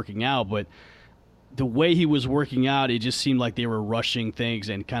there working out, but the way he was working out, it just seemed like they were rushing things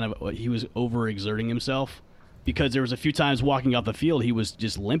and kind of he was overexerting himself because there was a few times walking off the field he was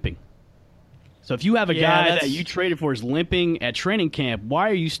just limping. So if you have a guy that you traded for is limping at training camp, why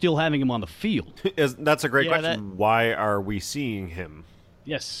are you still having him on the field? That's a great question. Why are we seeing him?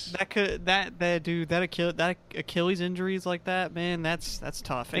 Yes, that Achilles injuries like that, man, that's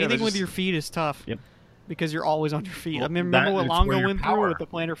tough. Anything with your feet is tough. Yep. Because you're always on your feet. Well, remember what Longo went through with the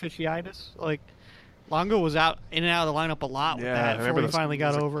plantar fasciitis? Longo was out in and out of the lineup a lot with that before he finally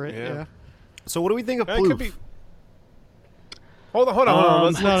got over it. Yeah. So what do we think of Plouffe? Hold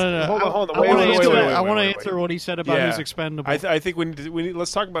on. No. Hold on. I want to answer what he said about who's expendable. I think we need.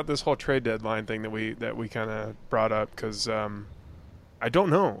 Let's talk about this whole trade deadline thing that we kind of brought up because I don't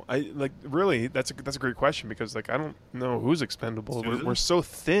know. Really that's a great question because I don't know who's expendable. We're so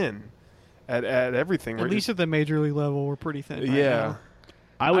thin at everything. At least at the major league level, we're pretty thin. Right now.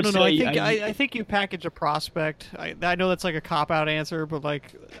 I would don't say know. I think you package a prospect. I know that's like a cop out answer, but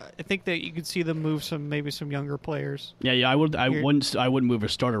like I think that you could see them move maybe some younger players. Yeah. I wouldn't move a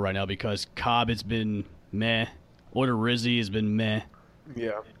starter right now because Cobb has been meh. Order Rizzi has been meh.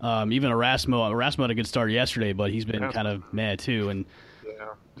 Yeah. Even Erasmo had a good start yesterday, but he's been kind of meh too. And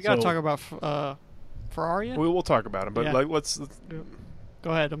we got to talk about Ferrari. We'll talk about him, but let's go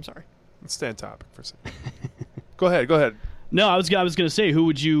ahead. I'm sorry. Let's stay on topic for a second. Go ahead. No, I was going to say, who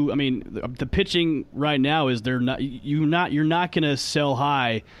would you? I mean, the pitching right now is you're not going to sell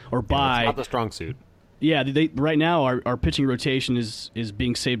high or buy. It's not the strong suit. Yeah, right now our pitching rotation is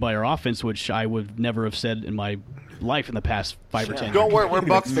being saved by our offense, which I would never have said in my life in the past 5 or 10 years. Don't worry, we're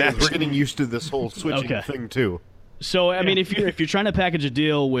Bucks fans. We're getting used to this whole switching thing too. So I mean, if you're trying to package a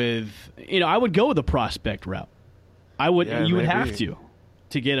deal with, I would go with the prospect route. I would. You would have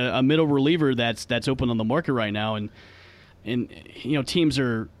to get a middle reliever that's open on the market right now, and teams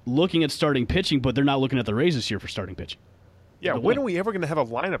are looking at starting pitching, but they're not looking at the Rays this year for starting pitching. Yeah, when are we ever going to have a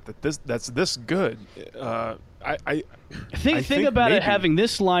lineup that's this good? Think about it having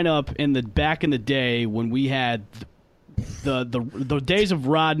this lineup back in the day when we had the days of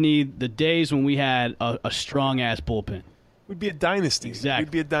Rodney, the days when we had a strong ass bullpen. We'd be a dynasty. Exactly.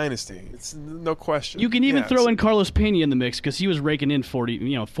 We'd be a dynasty. It's no question. You can even throw in Carlos Pena in the mix because he was raking in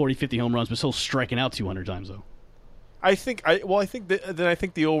 40, 50 home runs, but still striking out 200 times though. I think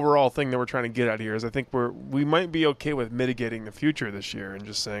the overall thing that we're trying to get at here is I think we might be okay with mitigating the future this year and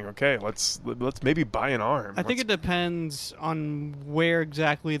just saying, okay, let's maybe buy an arm. I think it depends on where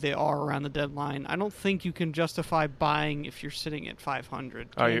exactly they are around the deadline. I don't think you can justify buying if you're sitting at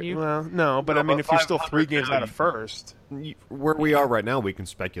 500. Can you? Well, no, but I mean, if you're still 3 games out of first, where we are right now, we can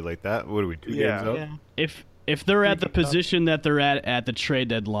speculate that. What are we 2 games out? Yeah. If they're at the position that they're at the trade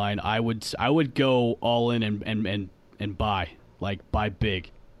deadline, I would go all in and buy big.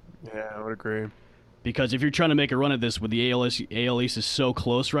 Yeah, I would agree. Because if you're trying to make a run at this with the AL East is so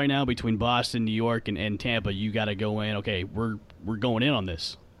close right now between Boston, New York, and Tampa, you got to go in. Okay, we're going in on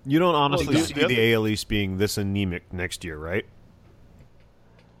this. You don't honestly see the AL East being this anemic next year, right?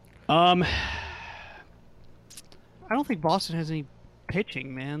 I don't think Boston has any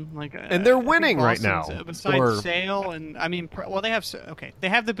pitching, man. And they're winning right now. Besides Sale, and I mean, they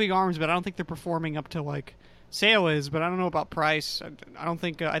have the big arms, but I don't think they're performing up to Sale is, but I don't know about Price. I don't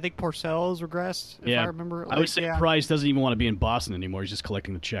think. I think Porcel's regressed. If I remember. I would say Price doesn't even want to be in Boston anymore. He's just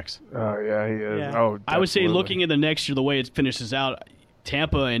collecting the checks. Oh yeah, he is. Yeah. Oh, I would say looking at the next year, the way it finishes out,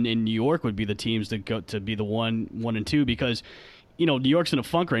 Tampa and New York would be the teams that go to be the 1 and 2 because, New York's in a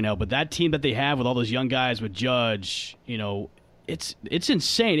funk right now. But that team that they have with all those young guys with Judge, it's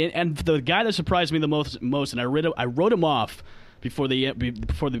insane. And the guy that surprised me the most, and I wrote him off before the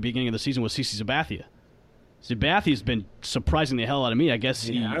beginning of the season was CeCe Sabathia. Sabathia's been surprising the hell out of me. I guess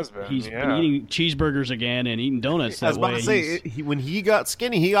he's been eating cheeseburgers again and eating donuts. I was about to say, when he got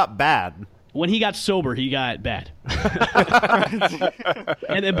skinny, he got bad. When he got sober, he got bad. The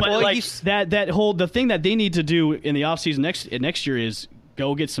thing that they need to do in the offseason next year is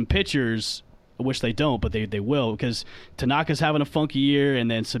go get some pitchers. I wish they don't, but they will because Tanaka's having a funky year, and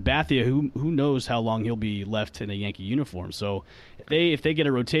then Sabathia, who knows how long he'll be left in a Yankee uniform. So if they get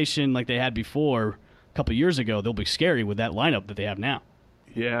a rotation like they had before. A couple years ago, they'll be scary with that lineup that they have now.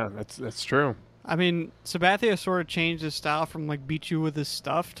 Yeah, that's true. I mean, Sabathia sort of changed his style from beat you with his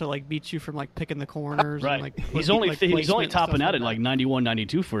stuff to beat you from picking the corners. Right. And, he's only topping out at 91,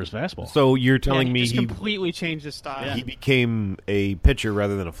 92 for his fastball. So you're telling me he completely changed his style. He became a pitcher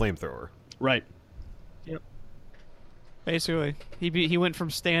rather than a flamethrower. Right. Yep. Basically, he went from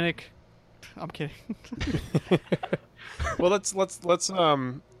Stanek. I'm kidding. Well, let's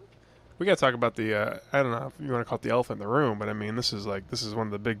we got to talk about the I don't know if you want to call it the elephant in the room, but I mean this is one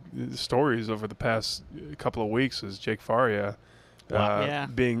of the big stories over the past couple of weeks is Jake Faria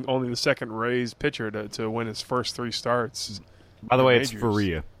being only the second Rays pitcher to win his first 3 starts. By the way, it's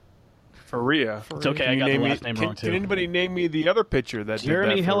Faria. Faria. It's okay. I got the last name wrong too. Can anybody name me the other pitcher that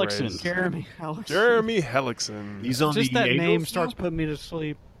Jeremy did that Hellickson? Jeremy Hellickson. He's on just the that Diegos name now? starts putting me to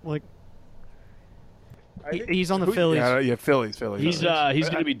sleep. He's on the Phillies. Yeah, Phillies. He's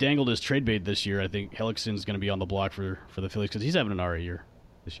going to be dangled as trade bait this year. I think Hellickson's going to be on the block for the Phillies because he's having an RA year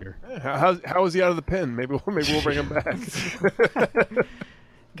this year. How is he out of the pen? Maybe we'll bring him back.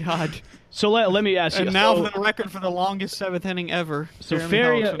 God. So let me ask you. And now for the record for the longest 7th inning ever. So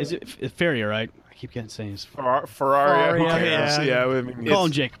Faria, is it Faria, right? I keep saying his Ferrari. Yeah. I mean, call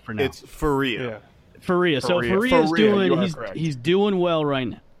him Jacob for now. It's Faria. Faria. So Faria's doing well right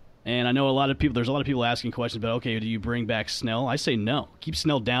now. And I know there's a lot of people asking questions about, okay, do you bring back Snell? I say no. Keep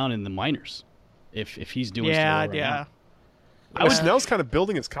Snell down in the minors if he's doing so well right now. Snell's kind of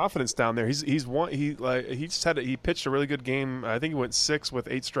building his confidence down there. He pitched a really good game. I think he went 6 with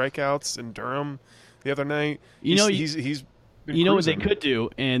 8 strikeouts in Durham the other night. He's been what they cruising. could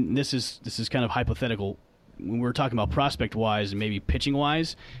do, and this is kind of hypothetical. When we're talking about prospect wise and maybe pitching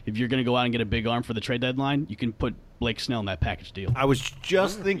wise, if you're going to go out and get a big arm for the trade deadline, you can put Blake Snell in that package deal. I was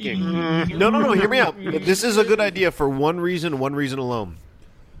just thinking. No, hear me out. This is a good idea for one reason alone.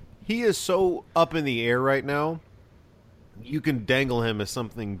 He is so up in the air right now. You can dangle him as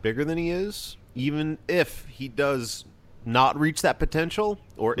something bigger than he is, even if he does not reach that potential,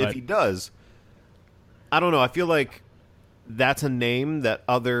 or if he does. I don't know. I feel like that's a name that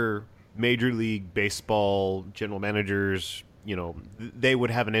other Major League Baseball general managers, they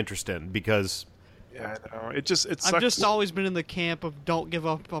would have an interest in because. Yeah, I know. I've just always been in the camp of don't give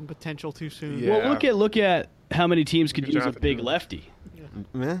up on potential too soon. Yeah. Well, look at how many teams could use a big lefty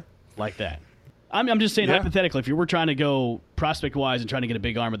like that. I'm just saying hypothetically, if you were trying to go prospect wise and trying to get a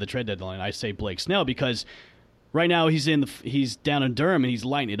big arm at the trade deadline, I say Blake Snell because right now he's down in Durham and he's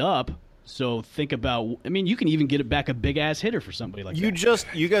lighting it up. So think about, you can even get it back a big ass hitter for somebody like that.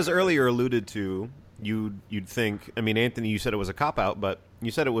 You guys earlier alluded to you'd think. Anthony, you said it was a cop out, but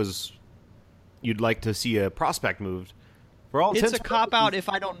you said it was. You'd like to see a prospect moved. For all it's a cop out if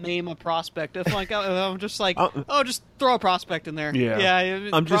I don't name a prospect. If I'm just like, just throw a prospect in there. Yeah,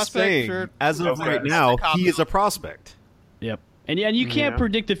 I'm just saying. Sure. As of right now, he is a prospect. Yep. And you can't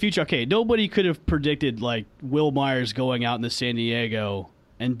predict the future. Okay, nobody could have predicted like Will Myers going out into San Diego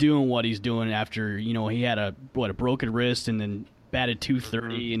and doing what he's doing after he had a broken wrist and then batted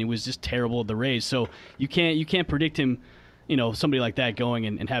 .230 and he was just terrible at the Rays. So you can't predict him. Somebody like that going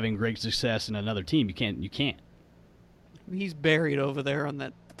and having great success in another team. You can't. He's buried over there on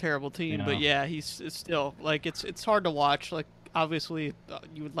that terrible team, but it's still like it's hard to watch. Like obviously,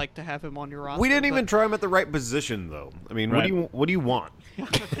 you would like to have him on your roster. We didn't even try him at the right position, though. Right. What do you want?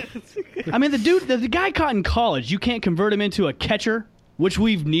 The guy caught in college. You can't convert him into a catcher, which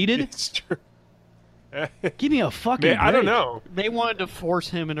we've needed. It's true. Give me a fucking break. I don't know. They wanted to force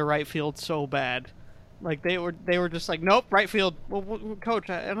him into right field so bad. Like they were just like, nope, right field. Well, coach,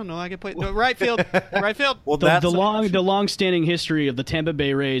 I don't know. I can play no, right field, right field. Well, the long-standing history of the Tampa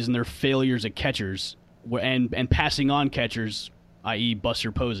Bay Rays and their failures at catchers, and passing on catchers, i.e.,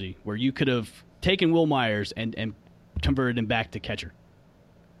 Buster Posey, where you could have taken Will Myers and converted him back to catcher.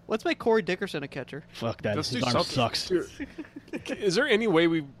 Let's make Corey Dickerson a catcher. Fuck that. His arm sucks. Is there any way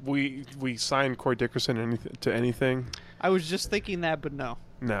we sign Corey Dickerson to anything? I was just thinking that, but no.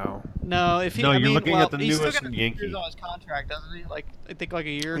 No. If he, you're looking at the he's newest still got Yankee. years on his contract, doesn't he? Like I think like a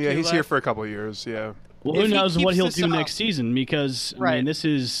year or two. Yeah, he's left. here for a couple of years. Yeah. Well, If who he knows what keeps he'll this do up- next season because this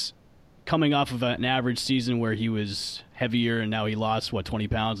is coming off of an average season where he was heavier and now he lost 20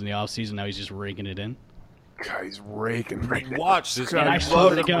 pounds in the off season. Now he's just raking it in. God, he's raking right now. Watch this And guy. I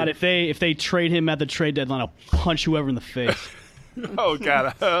swear to God, if they trade him at the trade deadline, I'll punch whoever in the face. Oh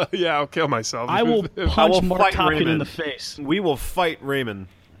God, yeah, I'll kill myself. I will I punch will Mark fight Topkin in Raymond. the face. We will fight Raymond.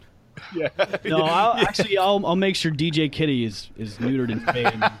 Yeah. No, I'll make sure DJ Kitty is neutered and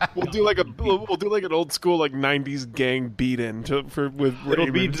faded. We'll do like an old school like '90s gang beat in with It'll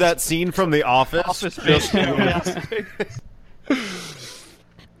be Raymond. that scene from The Office.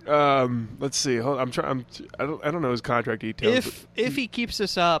 Let's see. Hold, I don't know his contract details. If he keeps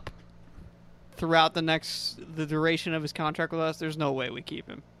this up throughout the duration of his contract with us, there's no way we keep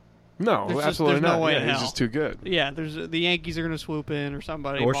him. No, absolutely there's no not. way in He's hell. just too good. Yeah, the Yankees are going to swoop in or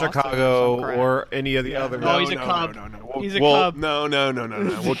somebody. Or Boston, Chicago, some crap. or any of the other. No, he's a Cub. No. He's a Cub. No.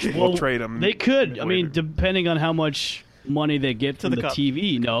 We'll trade him. They could. later. Depending on how much money they get from the the Cub.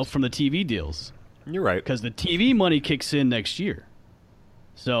 TV. No, from the TV deals. You're right. Because the TV money kicks in next year.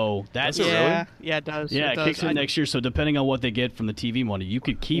 So that's Yeah, it does. Yeah, it does. kicks in next year. So depending on what they get from the TV money, you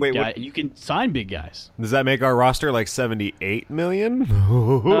could keep Wait, guys. You can sign big guys. Does that make our roster like 78 million?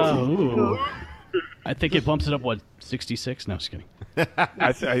 I think it bumps it up 66. No, just kidding.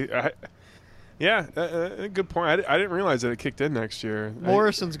 Good point. I didn't realize that it kicked in next year.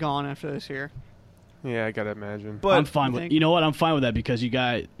 Morrison's gone after this year. Yeah, I gotta imagine. But I'm fine with. You know what? I'm fine with that because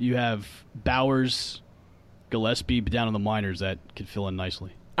you have Bowers, Gillespie down in the minors that could fill in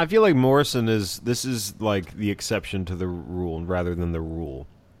nicely. I feel like Morrison is like the exception to the rule rather than the rule,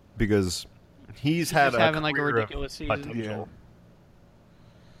 because he's had having like a career of ridiculous season. potential. Yeah.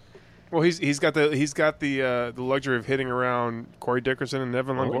 Well, he's got the luxury of hitting around Corey Dickerson and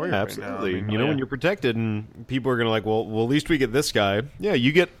Evan Longoria. Oh, yeah, right absolutely. now. I mean, You know, when you're protected and people are going to like, well, at least we get this guy. Yeah,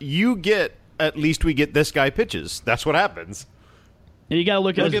 you get at least we get this guy pitches. That's what happens. And you got to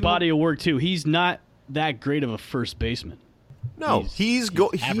look at his body of work too. He's not that great of a first baseman. No, he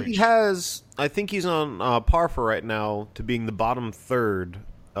average. has. I think he's on par for right now to being the bottom third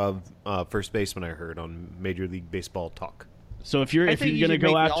of first baseman. I heard on Major League Baseball talk. So if you're going to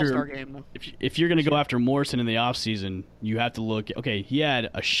go after game, if you're going to go after Morrison in the offseason, you have to look. Okay, he had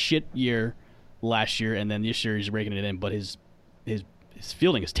a shit year last year, and then this year he's raking it in. But his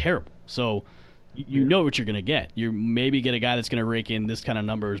fielding is terrible. So you know what you're going to get. You maybe get a guy that's going to rake in this kind of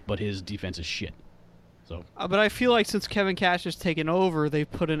numbers, but his defense is shit. So, but I feel like since Kevin Cash has taken over,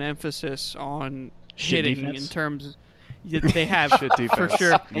 they've put an emphasis on hitting defense? in terms. They have Shit defense. for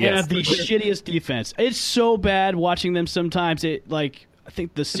sure. Yeah, the shittiest defense. It's so bad watching them sometimes. I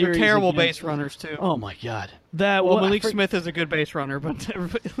think the series. They're terrible against- base runners too. Oh my god. Malik Smith is a good base runner, but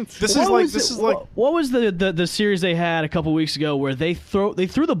This is like what was the series they had a couple weeks ago where they threw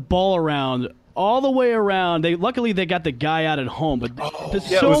the ball around all the way around. Luckily they got the guy out at home, but there's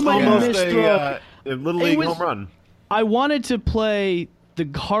Yeah, it so was many almost missed throws. a Little League home run. I wanted to play the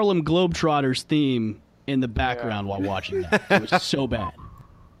Harlem Globetrotters theme in the background while watching that. It was so bad.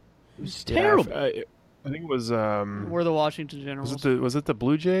 It was terrible. I think it was. we're the Washington Generals. Was it the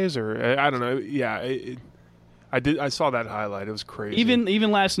Blue Jays or I don't know? Yeah, I saw that highlight. It was crazy.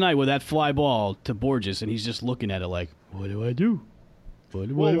 Even last night with that fly ball to Borges, and he's just looking at it like, "What do I do?"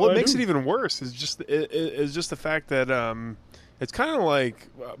 What makes it even worse is just the fact that it's kind of like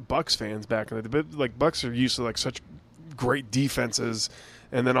Bucks fans back in the day. Like Bucks are used to like such great defenses,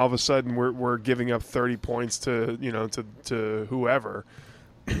 and then all of a sudden we're giving up 30 points to whoever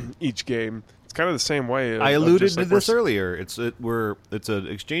each game. It's kind of the same way. I alluded to this earlier. It's an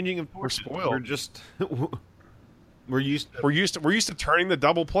exchanging of We're spoiled. We're just we're used to turning the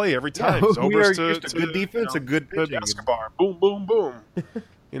double play every time. we Zobrist are used to good defense, a good pitching. Escobar, boom, boom, boom.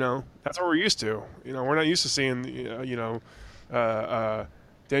 That's what we're used to. We're not used to seeing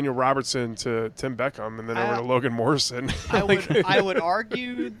Daniel Robertson to Tim Beckham and then over to Logan Morrison. I would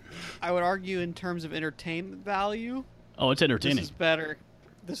argue in terms of entertainment value. Oh, it's entertaining.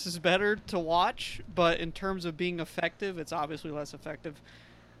 This is better to watch, but in terms of being effective, it's obviously less effective.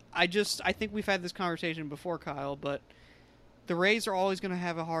 I think we've had this conversation before, Kyle, but the Rays are always going to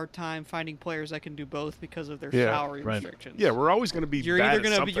have a hard time finding players that can do both because of their salary restrictions. Yeah, we're always going to be. You're bad either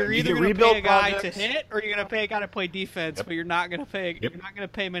going to pay a guy to hit, or you're going to pay a guy to play defense. But you're not going to pay. You're not going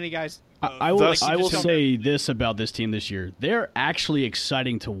to pay many guys. I will say this about this team this year: they're actually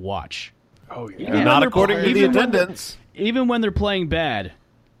exciting to watch. Oh yeah, not according to the attendance. Even when they're playing bad,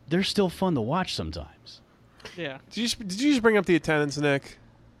 they're still fun to watch sometimes. Yeah. Did you just bring up the attendance, Nick?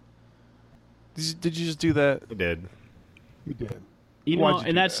 Did you just do that? I did. You did.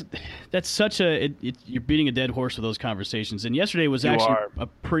 And that's such you're beating a dead horse with those conversations. And yesterday was actually a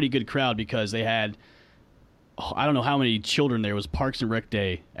pretty good crowd because they had I don't know how many children there. It was Parks and Rec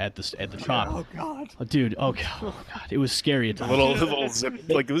Day at the top. Oh God, dude! Oh God, it was scary at times. Little zip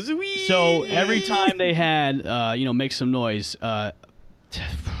like it was. So every time they had make some noise. I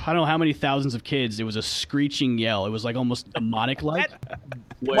don't know how many thousands of kids. It was a screeching yell. It was like almost demonic like.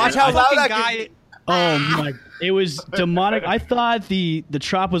 Watch how loud that guy. Oh my! It was demonic. I thought the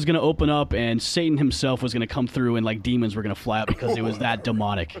trop was going to open up and Satan himself was going to come through and like demons were going to fly out because it was that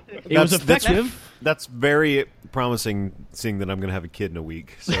demonic. It was effective. That's very promising. Seeing that I'm going to have a kid in a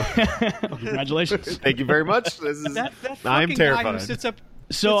week. So. Congratulations! Thank you very much. I'm terrified. Guy who sits up,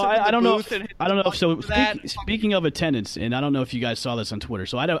 so I don't know. I don't know. So that. Speaking of attendance, and I don't know if you guys saw this on Twitter.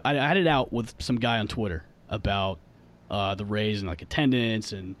 So I had it out with some guy on Twitter about the Rays and like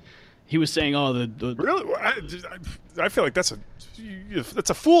attendance and. He was saying, "Oh, really." I feel like that's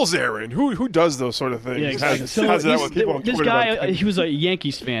a fool's errand. Who does those sort of things? Yeah, exactly. This guy, he was a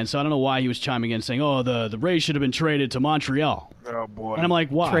Yankees fan, so I don't know why he was chiming in saying, "Oh, the Rays should have been traded to Montreal." Oh boy! And I'm like,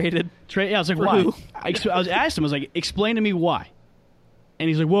 "Why traded?" Yeah, I was like, "Why?" I was asked him, I was like, "Explain to me why." And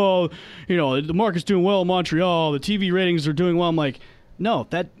he's like, "Well, the market's doing well in Montreal. The TV ratings are doing well." I'm like, "No,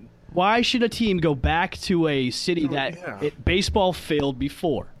 why should a team go back to a city that baseball failed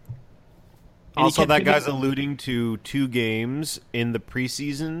before?" And also, that guy's alluding to 2 games in the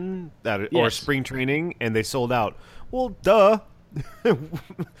preseason or spring training, and they sold out. Well, duh.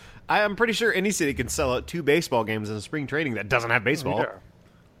 I'm pretty sure any city can sell out 2 baseball games in the spring training that doesn't have baseball. Yeah.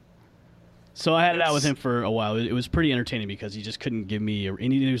 So I had it out with him for a while. It was pretty entertaining because he just couldn't give me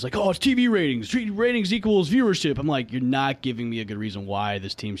he was like, "Oh, it's TV ratings. Ratings equals viewership." I'm like, "You're not giving me a good reason why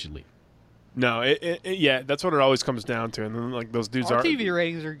this team should leave." No, that's what it always comes down to. And then like those dudes our TV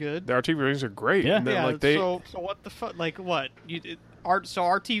ratings are good. Our TV ratings are great. Yeah, and then, so what the fuck? Like what? Our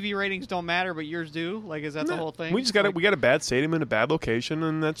TV ratings don't matter, but yours do. Like, is that the whole thing? We just got we got a bad stadium in a bad location,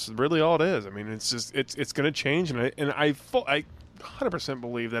 and that's really all it is. I mean, it's just it's going to change, and 100%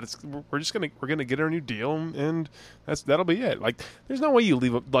 believe that we're gonna get our new deal, and that'll be it. Like, there's no way you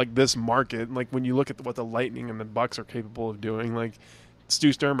leave like this market. Like, when you look at what the Lightning and the Bucks are capable of doing, like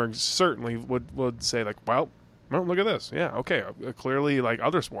Stu Sternberg certainly would say, like, well, look at this. Yeah, okay. Clearly, like,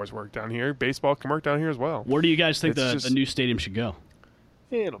 other sports work down here. Baseball can work down here as well. Where do you guys think the new stadium should go?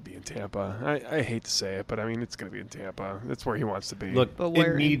 It'll be in Tampa. I hate to say it, but I mean, it's going to be in Tampa. That's where he wants to be. Look, But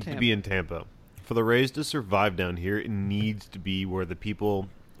where it needs in to be in Tampa. For the Rays to survive down here, it needs to be where the people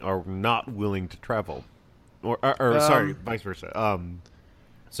are not willing to travel. Or sorry, vice versa.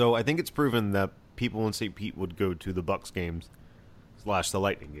 So I think it's proven that people in St. Pete would go to the Bucks games / the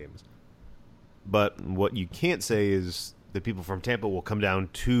Lightning games. But what you can't say is the people from Tampa will come down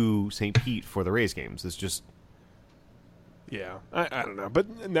to St. Pete for the Rays games. It's just... Yeah, I don't know,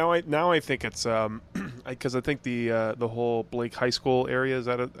 but now I think it's because I think the whole Blake High School area is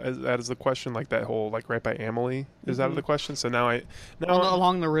that is the question, like that whole, like, right by Amalie is out of the question. So now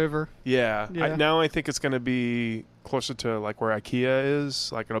along the river. Yeah, Yeah. now I think it's going to be closer to like where IKEA is.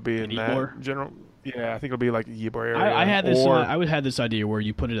 Like, it'll be in Ybor? that general. Yeah, I think it'll be like Ybor area. I had this. Or, I had this idea where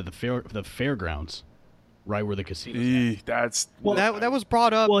you put it at the fairgrounds, right where the casino. That's That was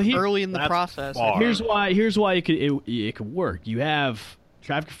brought up early in the that's process. far. Here's why it could work. You have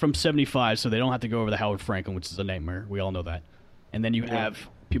traffic from 75, so they don't have to go over the Howard Franklin, which is a nightmare. We all know that. And then you have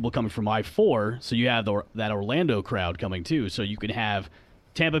people coming from I-4, so you have that Orlando crowd coming too. So you can have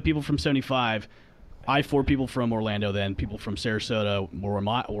Tampa people from 75, I-4 people from Orlando, then people from Sarasota, where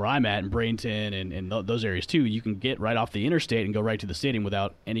I'm at, and Bradenton, and those areas too. You can get right off the interstate and go right to the stadium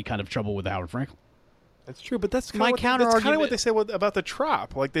without any kind of trouble with the Howard Franklin. That's true, but that's My kind counter of argument- what they said about the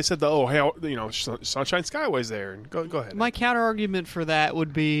Trop. Like, they said, Sunshine Skyway's there. And go ahead. My counter argument for that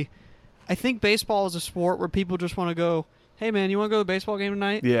would be, I think baseball is a sport where people just want to go, hey man, you want to go to a baseball game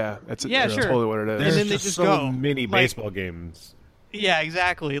tonight? Yeah, that's sure. totally what it is. And then they There's just so go. many Like- baseball games. Yeah,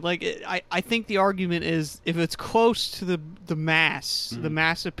 exactly. Like, I think the argument is, if it's close to the mass, the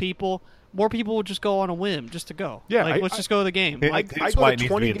mass of people, more people will just go on a whim just to go. Yeah, like, let's just go to the game. Yeah, I That's go why to it needs to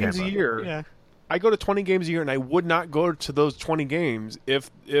 20 be in games a Tampa. year. Yeah. I go to 20 games a year, and I would not go to those 20 games if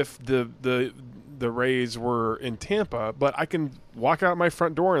the Rays were in Tampa. But I can walk out my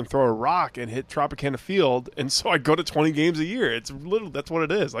front door and throw a rock and hit Tropicana Field, and so I go to 20 games a year. That's what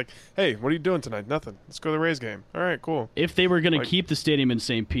it is. Like, hey, what are you doing tonight? Nothing. Let's go to the Rays game. All right, cool. If they were going Like- to keep the stadium in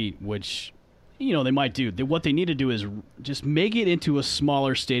St. Pete, which, they might do, what they need to do is just make it into a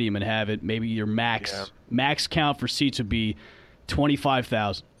smaller stadium and have it, maybe your max count for seats would be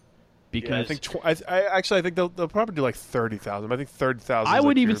 25,000. Because Yeah, I think they'll probably do like 30,000. I think 30,000. I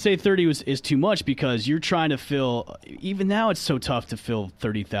would even say 30 is too much, because you're trying to fill. Even now, it's so tough to fill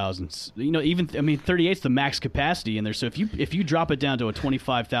 30,000. 38 is the max capacity in there. So if you drop it down to a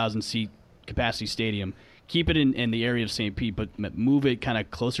 25,000 seat capacity stadium, keep it in the area of St. Pete, but move it kind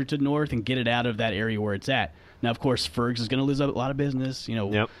of closer to north and get it out of that area where it's at. Now, of course, Fergs is going to lose a lot of business,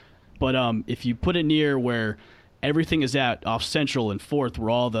 Yep. But if you put it near where everything is at, off Central and 4th, where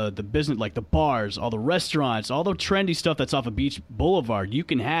all the business, like the bars, all the restaurants, all the trendy stuff that's off of Beach Boulevard, you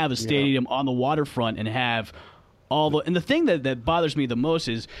can have a stadium on the waterfront and have all the. And the thing that bothers me the most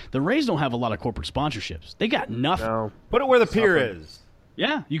is the Rays don't have a lot of corporate sponsorships. They got nothing. No. Put it where the pier is.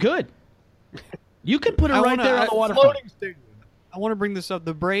 Yeah, you could. You could put it right wanna- there on the waterfront. I want to bring this up.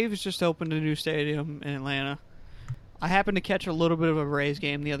 The Braves just opened a new stadium in Atlanta. I happened to catch a little bit of a Rays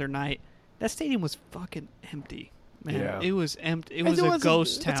game the other night. That stadium was fucking empty, man. Yeah. It was empty. It It was a was a-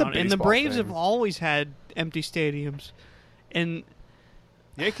 ghost it's a town. And the baseball Braves thing. have always had empty stadiums. And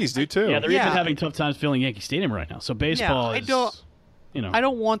Yankees do too. Yeah, they're Yeah. even having tough times filling Yankee Stadium right now. So baseball I is, don't- I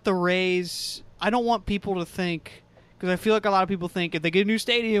don't want the Rays. I don't want people to think, because I feel like a lot of people think if they get a new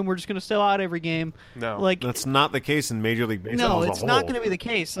stadium, we're just going to sell out every game. No. Like, That's not the case in Major League Baseball no, as a it's whole. not going to be the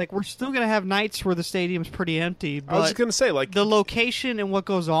case. Like, we're still going to have nights where the stadium's pretty empty. But I was just gonna say, like, the location and what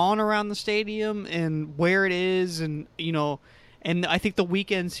goes on around the stadium and where it is, and and I think the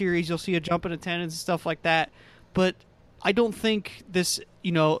weekend series you'll see a jump in attendance and stuff like that. But I don't think this.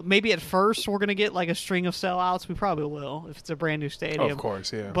 Maybe at first we're gonna get like a string of sellouts. We probably will if it's a brand new stadium. of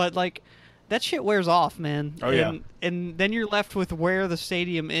course, yeah. But like, that shit wears off, man. Oh, yeah. And then you're left with where the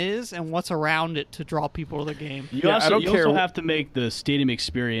stadium is and what's around it to draw people to the game. You Yeah, I also, don't you care also have to make the stadium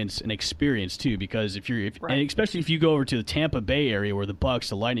experience an experience too, because and especially if you go over to the Tampa Bay area where the Bucks,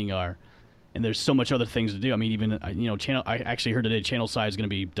 the Lightning are, and there's so much other things to do. I mean, even Channel. I actually heard today Channel Side is going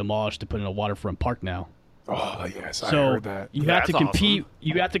to be demolished to put in a waterfront park now. Oh yes, I So heard that. you have to That's compete.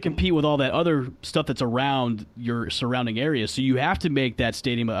 You have to compete with all that other stuff that's around your surrounding area. So you have to make that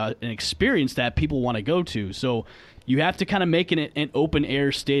stadium an experience that people want to go to. So you have to kind of make it an open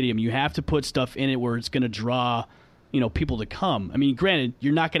air stadium. You have to put stuff in it where it's going to draw people to come. I mean, granted,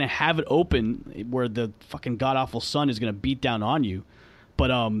 you're not going to have it open where the fucking god awful sun is going to beat down on you. But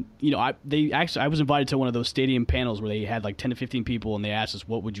I was invited to one of those stadium panels where they had like 10 to 15 people, and they asked us,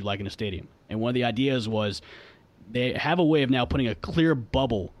 what would you like in a stadium? And one of the ideas was they have a way of now putting a clear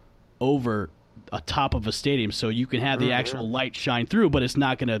bubble over a top of a stadium so you can have the actual light shine through, but it's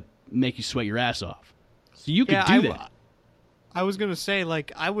not going to make you sweat your ass off. So you could do that. I was going to say,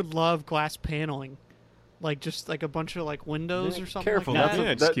 like, I would love glass paneling. Like, just like a bunch of like windows or something. Careful, like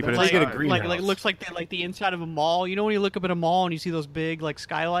that. just keep it like, inside. like it looks like the inside of a mall. You know when you look up at a mall and you see those big like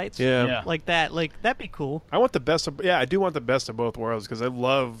skylights? Yeah. Like that. Like that'd be cool. I want the best of I do want the best of both worlds because I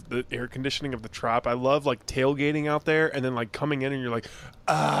love the air conditioning of the Trop. I love like tailgating out there and then like coming in and you're like,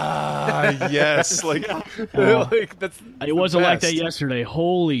 yes, like, like that's. It wasn't like that yesterday.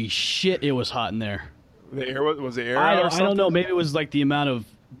 Holy shit, it was hot in there. The air was the air. I don't know. Maybe it was like the amount of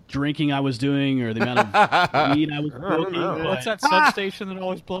drinking I was doing or the amount of weed I was smoking. What's that substation that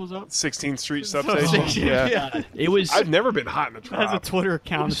always blows up? 16th Street substation. Yeah. It was. I've never been hot in a Trop. That's a Twitter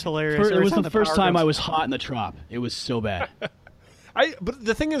account. It's hilarious. It was the first time I was hot in the Trop. It was so bad. But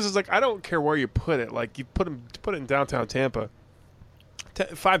the thing is like I don't care where you put it. Like you put it in downtown Tampa.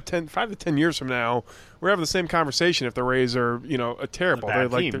 5 to 10 years from now, we're having the same conversation if the Rays are, a terrible. They're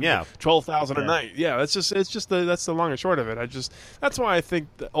like 12,000 a night. Yeah, that's the long and short of it. That's why I think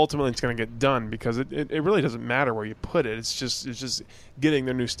that ultimately it's going to get done because it really doesn't matter where you put it. It's just getting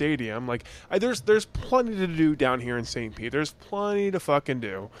their new stadium. Like there's plenty to do down here in St. Pete. There's plenty to fucking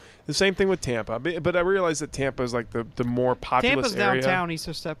do. The same thing with Tampa, but I realize that Tampa is like the more populous Tampa's area. downtown needs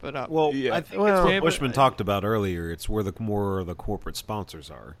to step it up. Well, Yeah. I think it's what Bushman talked about earlier. It's where the more the corporate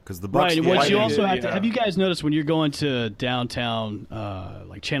sponsors are because the Bucks. Right, and what you also have yeah. to have you guys noticed when you're going to downtown,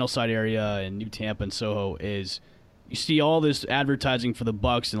 like Channelside area and New Tampa and Soho, is you see all this advertising for the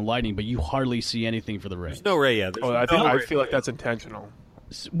Bucks and the Lightning, but you hardly see anything for the Rays. There's no Ray yet. I feel like that's intentional.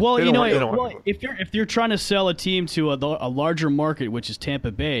 Well, They don't want to. if you're trying to sell a team to a larger market, which is Tampa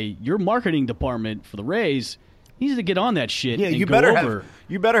Bay, your marketing department for the Rays needs to get on that shit. Yeah, and you go better over.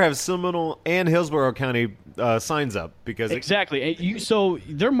 have Seminole and Hillsborough County signs up because Exactly. And so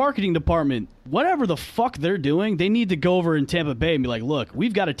their marketing department, whatever the fuck they're doing, they need to go over in Tampa Bay and be like, "Look,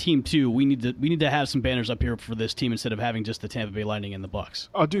 we've got a team too. We need to have some banners up here for this team instead of having just the Tampa Bay Lightning and the Bucks."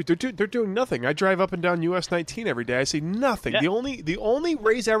 Oh, dude, they're doing nothing. I drive up and down US 19 every day. I see nothing. Yeah. The only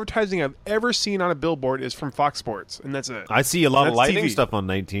Rays advertising I've ever seen on a billboard is from Fox Sports, and that's it. I see a lot of That's Lightning TV. stuff on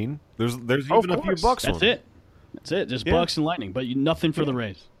 19. There's Of even a few course. Bucks That's ones. it. That's it. Just Yeah. Bucks and Lightning, but nothing for the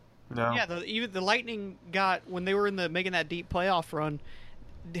Rays. No. Yeah, even the Lightning got when they were making that deep playoff run.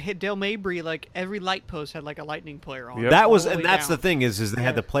 Dale Mabry, like every light post had like a Lightning player on. Yep. That was, all the and way that's down. the thing is they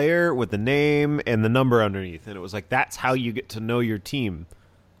had the player with the name and the number underneath, and it was like that's how you get to know your team.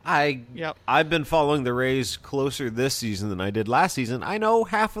 Yep. I've been following the Rays closer this season than I did last season. I know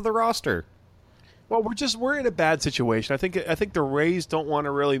half of the roster. Well, we're in a bad situation. I think the Rays don't want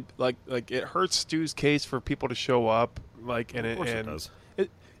to really like it hurts Stu's case for people to show up Of course it does.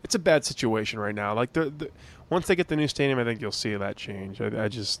 It's a bad situation right now. Like once they get the new stadium, I think you'll see that change.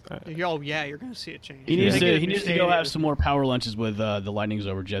 Oh yeah, you're gonna see it change. He needs I think to the go stadium- have some more power lunches with the Lightning's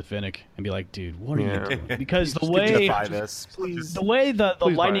over Jeff Vinnick and be like, "Dude, what are Yeah. you doing?" Because the Just way justify this. the way the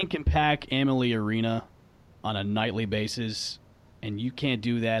Please buy Lightning it. can pack Amalie Arena on a nightly basis, and you can't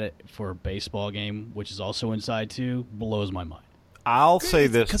do that for a baseball game, which is also inside too, blows my mind. I'll say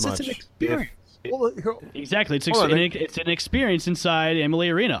this because much: it's an experience. Well, Exactly, it's Hold on, it's an experience inside Amalie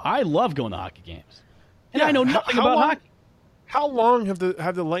Arena. I love going to hockey games, and Yeah, I know how- nothing how about long- hockey. How long have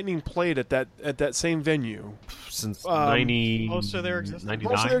the Lightning played at that same venue? since Um, 90, most of their existence.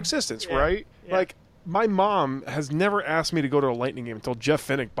 99. Most of their existence, Yeah. right? Yeah. Like my mom has never asked me to go to a Lightning game until Jeff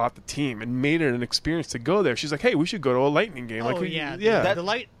Finnick bought the team and made it an experience to go there. She's like, "Hey, we should go to a Lightning game." Oh like, yeah, yeah.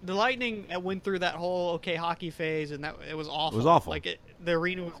 The Lightning went through that whole hockey phase, and that it was awful. It was awful. Like the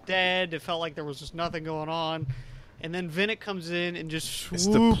arena was dead. It felt like there was just nothing going on. And then Vinnick comes in and just swoops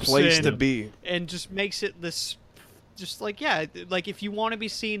It's the place in to be. and just makes it this, just like like if you want to be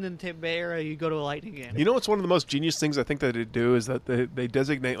seen in the Tampa Bay area, you go to a Lightning game. You know what's one of the most genius things I think that they do is that they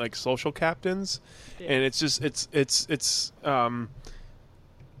designate like social captains, and it's just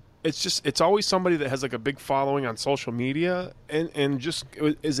it's always somebody that has like a big following on social media and just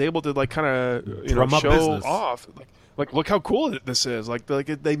is able to like kind of Drum up show business. off like look how cool this is like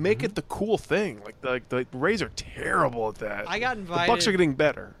they make it the cool thing like the Rays are terrible at that. I got The invited. Bucks are getting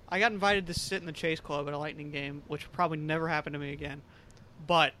better. I got invited to sit in the Chase Club at a Lightning game, which will probably never happen to me again.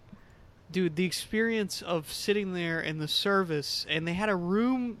 But, dude, the experience of sitting there in the service, and they had a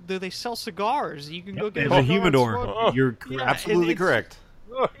room that they sell cigars. You can go get There's a cigar and humidor. smoke. You're Yeah, absolutely it's- correct.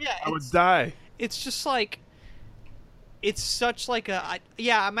 Yeah, I would die. it's just like it's such like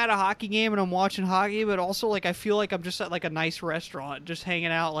I'm at a hockey game and I'm watching hockey, but also like I feel like I'm just at like a nice restaurant, just hanging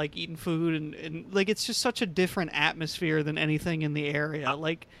out, like eating food, and like it's just such a different atmosphere than anything in the area.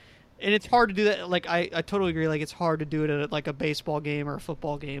 Like, and it's hard to do that. Like I totally agree. Like it's hard to do it at like a baseball game or a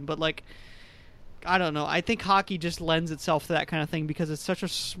football game, but like I don't know. I think hockey just lends itself to that kind of thing because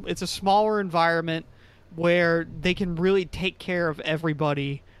it's it's a smaller environment where they can really take care of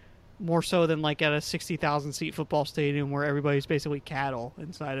everybody. More so than like at a 60,000 seat football stadium where everybody's basically cattle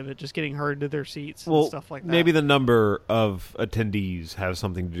inside of it, just getting herded to their seats and stuff like that. Maybe the number of attendees has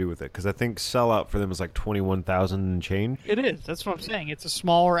something to do with it, because I think sellout for them is like 21,000 and change. It is. That's what I'm saying. It's a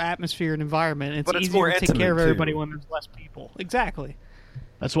smaller atmosphere and environment. It's But it's easier more to take care of intimate, everybody too. when there's less people. Exactly.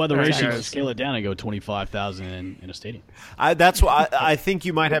 That's why the All right, racing guys. scale it down and go 25,000 in a stadium. That's why I think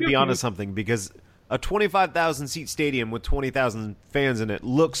you might be onto something, because a 25,000 seat stadium with 20,000 fans in it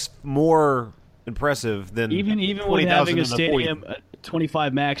looks more impressive than Even with 20,000 having in a the stadium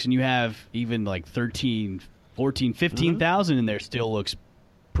 25 max and you have even like 13, 14, 15,000 in there, still looks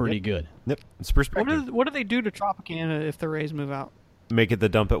pretty good. Yep, it's perspective. What do they do to Tropicana if the Rays move out? Make it the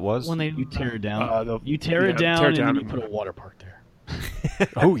dump it was. When they You tear it down. You tear it yeah, down tear it and down then you and- put a water park there.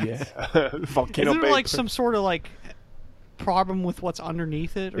 Oh yeah, volcano. Isn't there Bay. like some sort of like problem with what's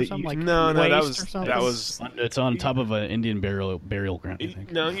underneath it or something? Like no, waste that or was something? that was. It's on top of an Indian burial ground, I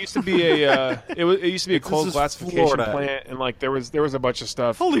think. No, it used to be it used to be a cold is classification Florida. plant, and like there was a bunch of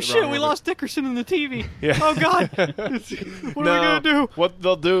stuff. Holy wrong shit, we with it. lost Dickerson in the TV. Yeah. Oh, God. What are we No, going to do?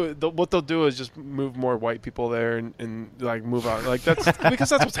 What they'll do is just move more white people there and like move on. Like that's because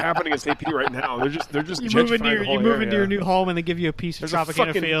that's what's happening in St. Pete right now. They're just You move into gentrifying the whole into area. your new home and they give you a piece of There's a Tropicana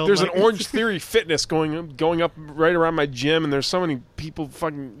fucking field. there's like- an Orange Theory Fitness going up right around my gym, and there's so many people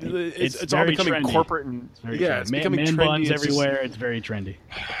fucking. It's all very becoming trendy. corporate and Very yeah, trendy. it's becoming man trendy. buns It's just- everywhere. It's very trendy.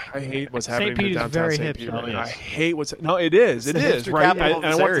 I hate what's St. happening Pete in is downtown very St. hipster. Pete. Oh, right now. yes. I hate what's no. It is. It the is hipster right, capital of and I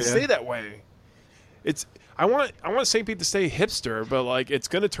this want it to area. stay that way. It's. I want St. Pete to stay hipster, but like it's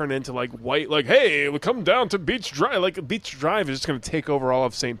going to turn into like white. Like, hey, we come down to Beach Drive. Like Beach Drive is just going to take over all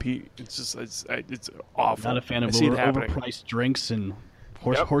of St. Pete. It's just it's awful. Not a fan I of see it happening. overpriced drinks and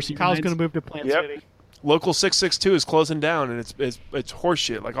Yep. horsey Kyle's rides. going to move to Plant Yep. City. Local 662 is closing down, and it's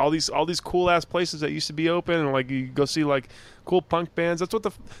horseshit. Like all these cool ass places that used to be open, and like you go see like cool punk bands.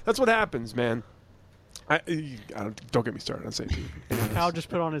 That's what happens, man. Don't get me started on St. Pete. Kyle just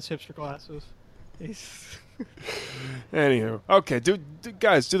put on his hipster glasses. Anywho, okay,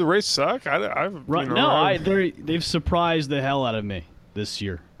 guys, do the Rays suck? Right, no, they've surprised the hell out of me this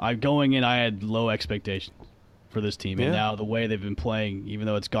year. Going in, I had low expectations for this team, and Yeah. now the way they've been playing, even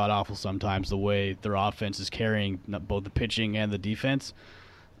though it's god awful sometimes, the way their offense is carrying both the pitching and the defense,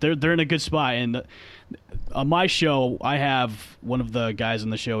 they're in a good spot. And on my show, I have one of the guys on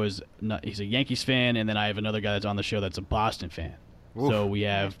the show he's a Yankees fan, and then I have another guy that's on the show that's a Boston fan. Oof. So we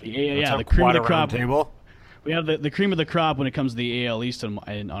have the That's cream quite of a the round crop. table. We have the cream of the crop when it comes to the AL East on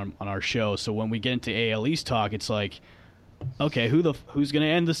our show. So when we get into AL East talk, it's like, okay, who's going to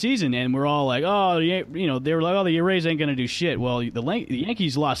end the season? And we're all like, oh, they were like, oh, the Rays ain't going to do shit. Well, the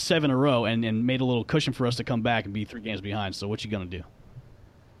Yankees lost 7 in a row and made a little cushion for us to come back and be 3 games behind. So what you going to do?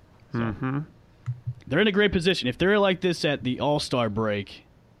 So, they're in a great position. If they're like this at the All-Star break,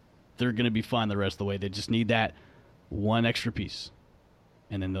 they're going to be fine the rest of the way. They just need that one extra piece.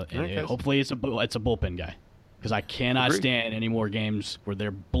 And then hopefully it's a bullpen guy. Because I cannot Agreed. stand any more games where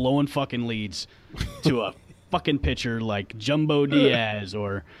they're blowing fucking leads to a fucking pitcher like Jumbo Diaz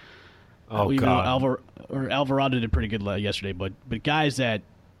or God. Alvarado did pretty good yesterday, but guys that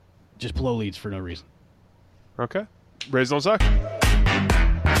just blow leads for no reason. Okay, Rays don't suck.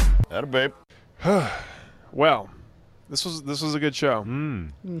 Atta babe. Well, this was a good show.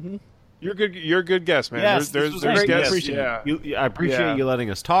 You're a good guest, man. Yes, there's this was great. guests. Appreciate Yeah. I appreciate Yeah. you letting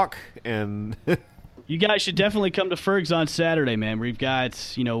us talk, and You guys should definitely come to Ferg's on Saturday, man. We've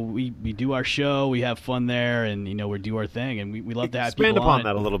got, we do our show, we have fun there, and, we do our thing, and we love to have expand people upon on.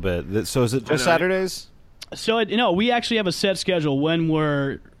 that a little bit. So is it just know. Saturdays? So, we actually have a set schedule when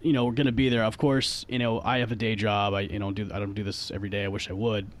we're going to be there. Of course, I have a day job. I don't do this every day. I wish I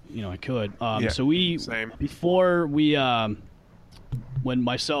would. I could. Yeah, So same. before we, when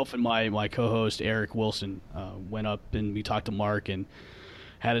myself and my co-host Eric Wilson went up and we talked to Mark and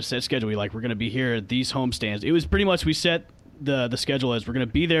had a set schedule. We're going to be here at these homestands. It was pretty much we set the schedule as we're going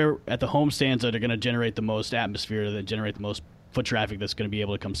to be there at the homestands that are going to generate the most atmosphere, that generate the most foot traffic that's going to be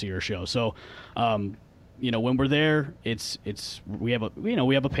able to come see our show. So, when we're there, we have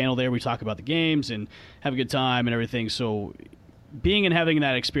a panel there. We talk about the games and have a good time and everything. So, being and having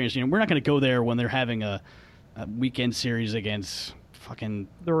that experience, we're not going to go there when they're having a weekend series against fucking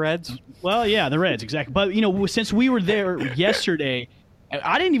The Reds. Well, yeah, the Reds, exactly. But, since we were there yesterday,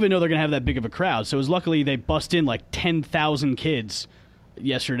 I didn't even know they're going to have that big of a crowd. So it was luckily they bust in like 10,000 kids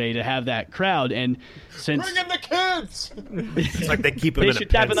yesterday to have that crowd. And since Bring in the kids. It's like they keep them they in a should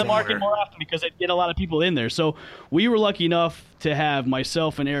tap pen in the market somewhere. more often because they get a lot of people in there. So we were lucky enough to have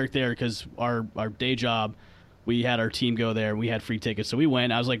myself and Eric there because our day job, we had our team go there. We had free tickets. So we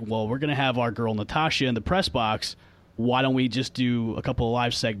went. I was like, well, we're going to have our girl Natasha in the press box. Why don't we just do a couple of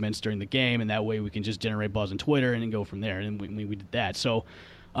live segments during the game, and that way we can just generate buzz on Twitter and then go from there. And we did that. So,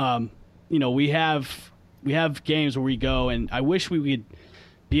 we have games where we go, and I wish we could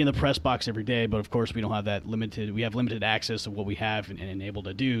be in the press box every day, but of course we don't have that limited. We have limited access of what we have and able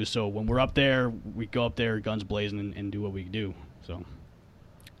to do. So when we're up there, we go up there, guns blazing, and do what we do. So.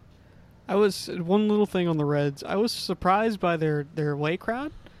 I was one little thing on the Reds. I was surprised by their away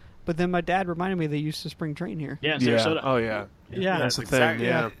crowd, but then my dad reminded me they used to spring train here. Yeah, in Yeah. Sarasota. Oh yeah. Yeah, That's the exactly-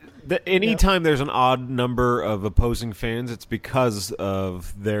 thing. Yeah. Anytime there's an odd number of opposing fans, it's because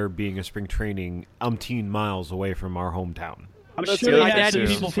of there being a spring training umpteen miles away from our hometown. I'm That's sure good. they My had dad some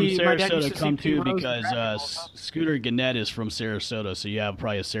used people to from see- my dad used Sarasota to come see too Pete Rose because Scooter Gannett is from Sarasota, so you have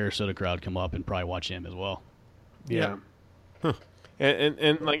probably a Sarasota crowd come up and probably watch him as well. Yeah.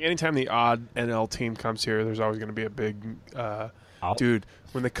 And like anytime the odd NL team comes here, there's always going to be a big dude.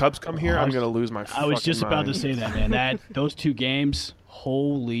 When the Cubs come here, I'm going to lose my. I was just about to mind. say that, man. Those two games,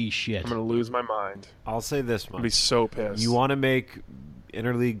 holy shit! I'm going to lose my mind. I'll say this I'm going to be much. so pissed. You want to make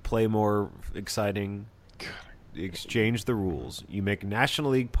interleague play more exciting, exchange the rules. You make National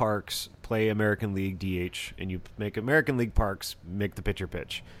League parks play American League DH, and you make American League parks make the pitcher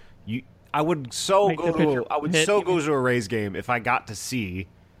pitch. I would so Make go the to pitcher I would hit, so you go mean? to a Rays game if I got to see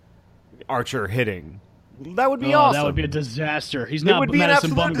Archer hitting. That would be Oh, awesome. that would be a disaster. He's It not would be an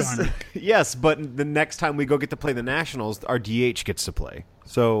Madison absolute Bumgarner. Yes, but the next time we go get to play the Nationals, our DH gets to play.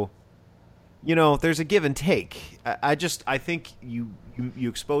 So, there's a give and take. I think you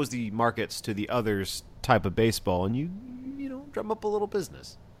expose the markets to the others type of baseball, and you drum up a little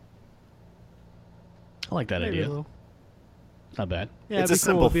business. I like that Maybe a idea. little. It's not bad. Yeah, It's it'd a be cool.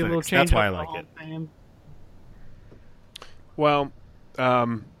 simple It'd be a little fix. change That's why up I like for the it. whole thing. Well,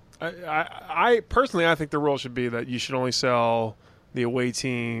 I personally, I think the rule should be that you should only sell the away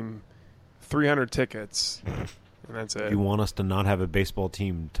team 300 tickets, and that's it. You want us to not have a baseball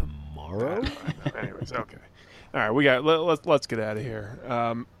team tomorrow? Anyways, okay. All right, let's get out of here.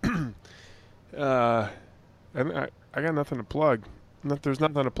 I got nothing to plug. There's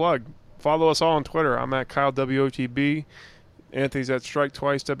nothing to plug. Follow us all on Twitter. I'm at Kyle WOTB. Anthony's at Strike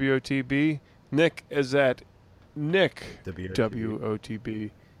Twice WOTB. Nick is at Nick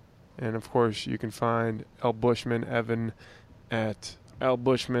WOTB. And of course, you can find L Bushman Evan at L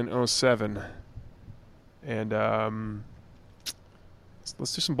Bushman07. And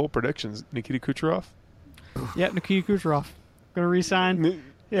let's do some bold predictions. Nikita Kucherov. Yep, Nikita Kucherov gonna resign.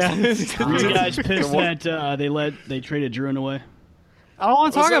 Yeah, Are you guys pissed that they traded Druin away? I don't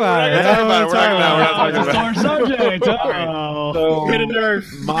want to talk We're about it. not I don't talking want to talk about it. We're not about it. talking It's a sore subject. Uh-oh. Get a nerve.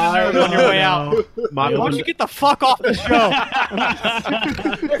 On your way out. Why don't you get the fuck off the show?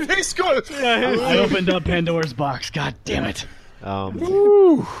 He scored. I opened up Pandora's box. God damn it!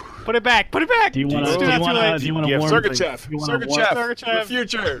 Put it back. Put it back. Do you want It's to? not too late. Do you want Yeah, a warm? Sergachev. You want a warm? Sergachev. The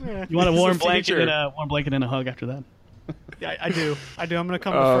future. You want a warm He's the blanket future. and a warm blanket and a hug after that? Yeah, I do. I'm gonna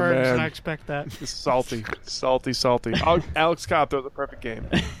come to Oh, Fergs, man. and I expect that. It's salty. Alex Cobb throws a perfect game.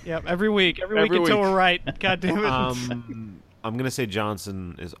 Yep, every week Every until week. we're right. God damn it. I'm going to say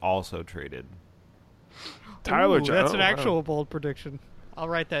Johnson is also traded. Tyler Ooh, that's Jones. an actual bold prediction. I'll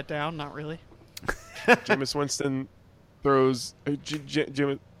write that down. Not really. Jameis Winston throws.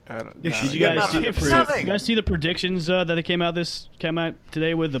 Jim. I don't, Did you guys see Nothing. you guys see the predictions that they came out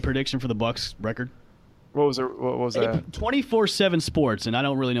today with the prediction for the Bucks record? What was that? 24/7 Sports, and I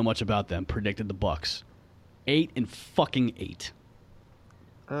don't really know much about them. Predicted the Bucks 8-8.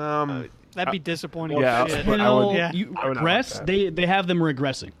 That'd be disappointing. yeah, as shit. but I would- Yeah. You I would not regress? like They have them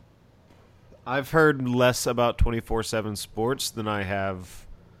regressing. I've heard less about 24/7 Sports than I have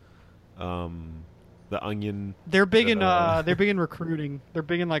the Onion. They're big in recruiting. They're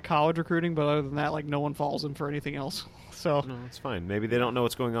big in like college recruiting, but other than that, like no one falls in for anything else. So No, it's fine. Maybe they don't know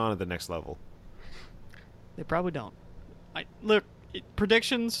what's going on at the next level. they probably don't.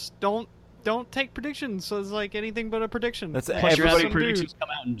 Predictions don't take predictions. So it's like anything but a prediction. That's Plus, your everybody. some predictions come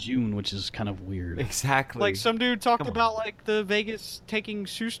out in June, which is kind of weird. Exactly. Like some dude talked Come on. about like the Vegas taking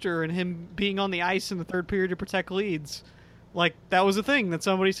Schuster and him being on the ice in the third period to protect leads. Like that was a thing that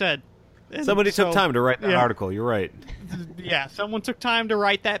somebody said. And Somebody took so- time to write that yeah. article. You're right. Yeah, someone took time to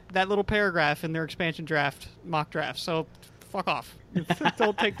write that little paragraph in their expansion draft mock draft. So fuck off.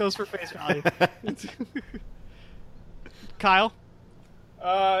 Don't take those for face value. Kyle?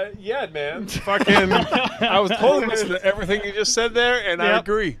 Yeah, man. Fucking, I was totally listening to everything you just said there, and I Yep.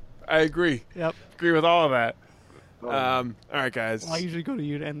 agree. Yep. Agree with all of that. All right, guys. I usually go to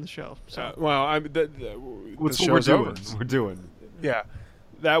you to end the show. So. The What's what show's we're over. doing? We're doing. Yeah,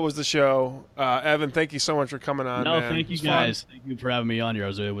 that was the show. Evan, thank you so much for coming on. No, man. thank you It was guys. Thank you for having me on here.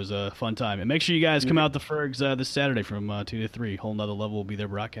 It was a fun time. And make sure you guys come out to Ferg's this Saturday from 2 to 3. Whole Nother Level will be there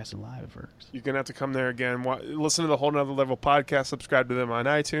broadcasting live at Ferg's. You're going to have to come there again. Listen to the Whole Nother Level podcast. Subscribe to them on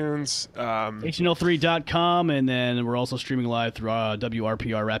iTunes. HNL3.com, and then we're also streaming live through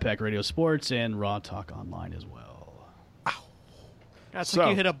WRPR Rat Pack Radio Sports and Raw Talk Online as well. That's So- like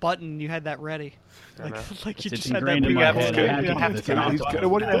you hit a button. You had that ready. I know. Like you It's just had that ingrained in my pre- head. good. I have to You do have this. to. He's good at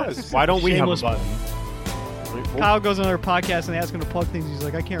what he does. Why don't we have a Shameless- button? Kyle goes on their podcast and they ask him to plug things. He's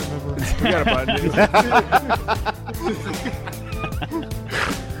like, I can't remember. We got a button.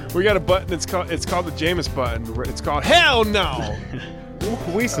 We got a button. It's called the Jameis button. It's called Hell No.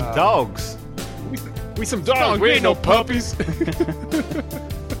 We some dogs. We some dogs. We ain't no puppies.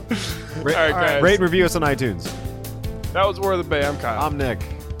 All right, guys. Rate and review us on iTunes. That was War of the Bay. I'm Kyle. I'm Nick.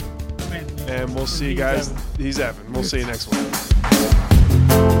 And we'll see you guys. He's Evan. We'll see you next week.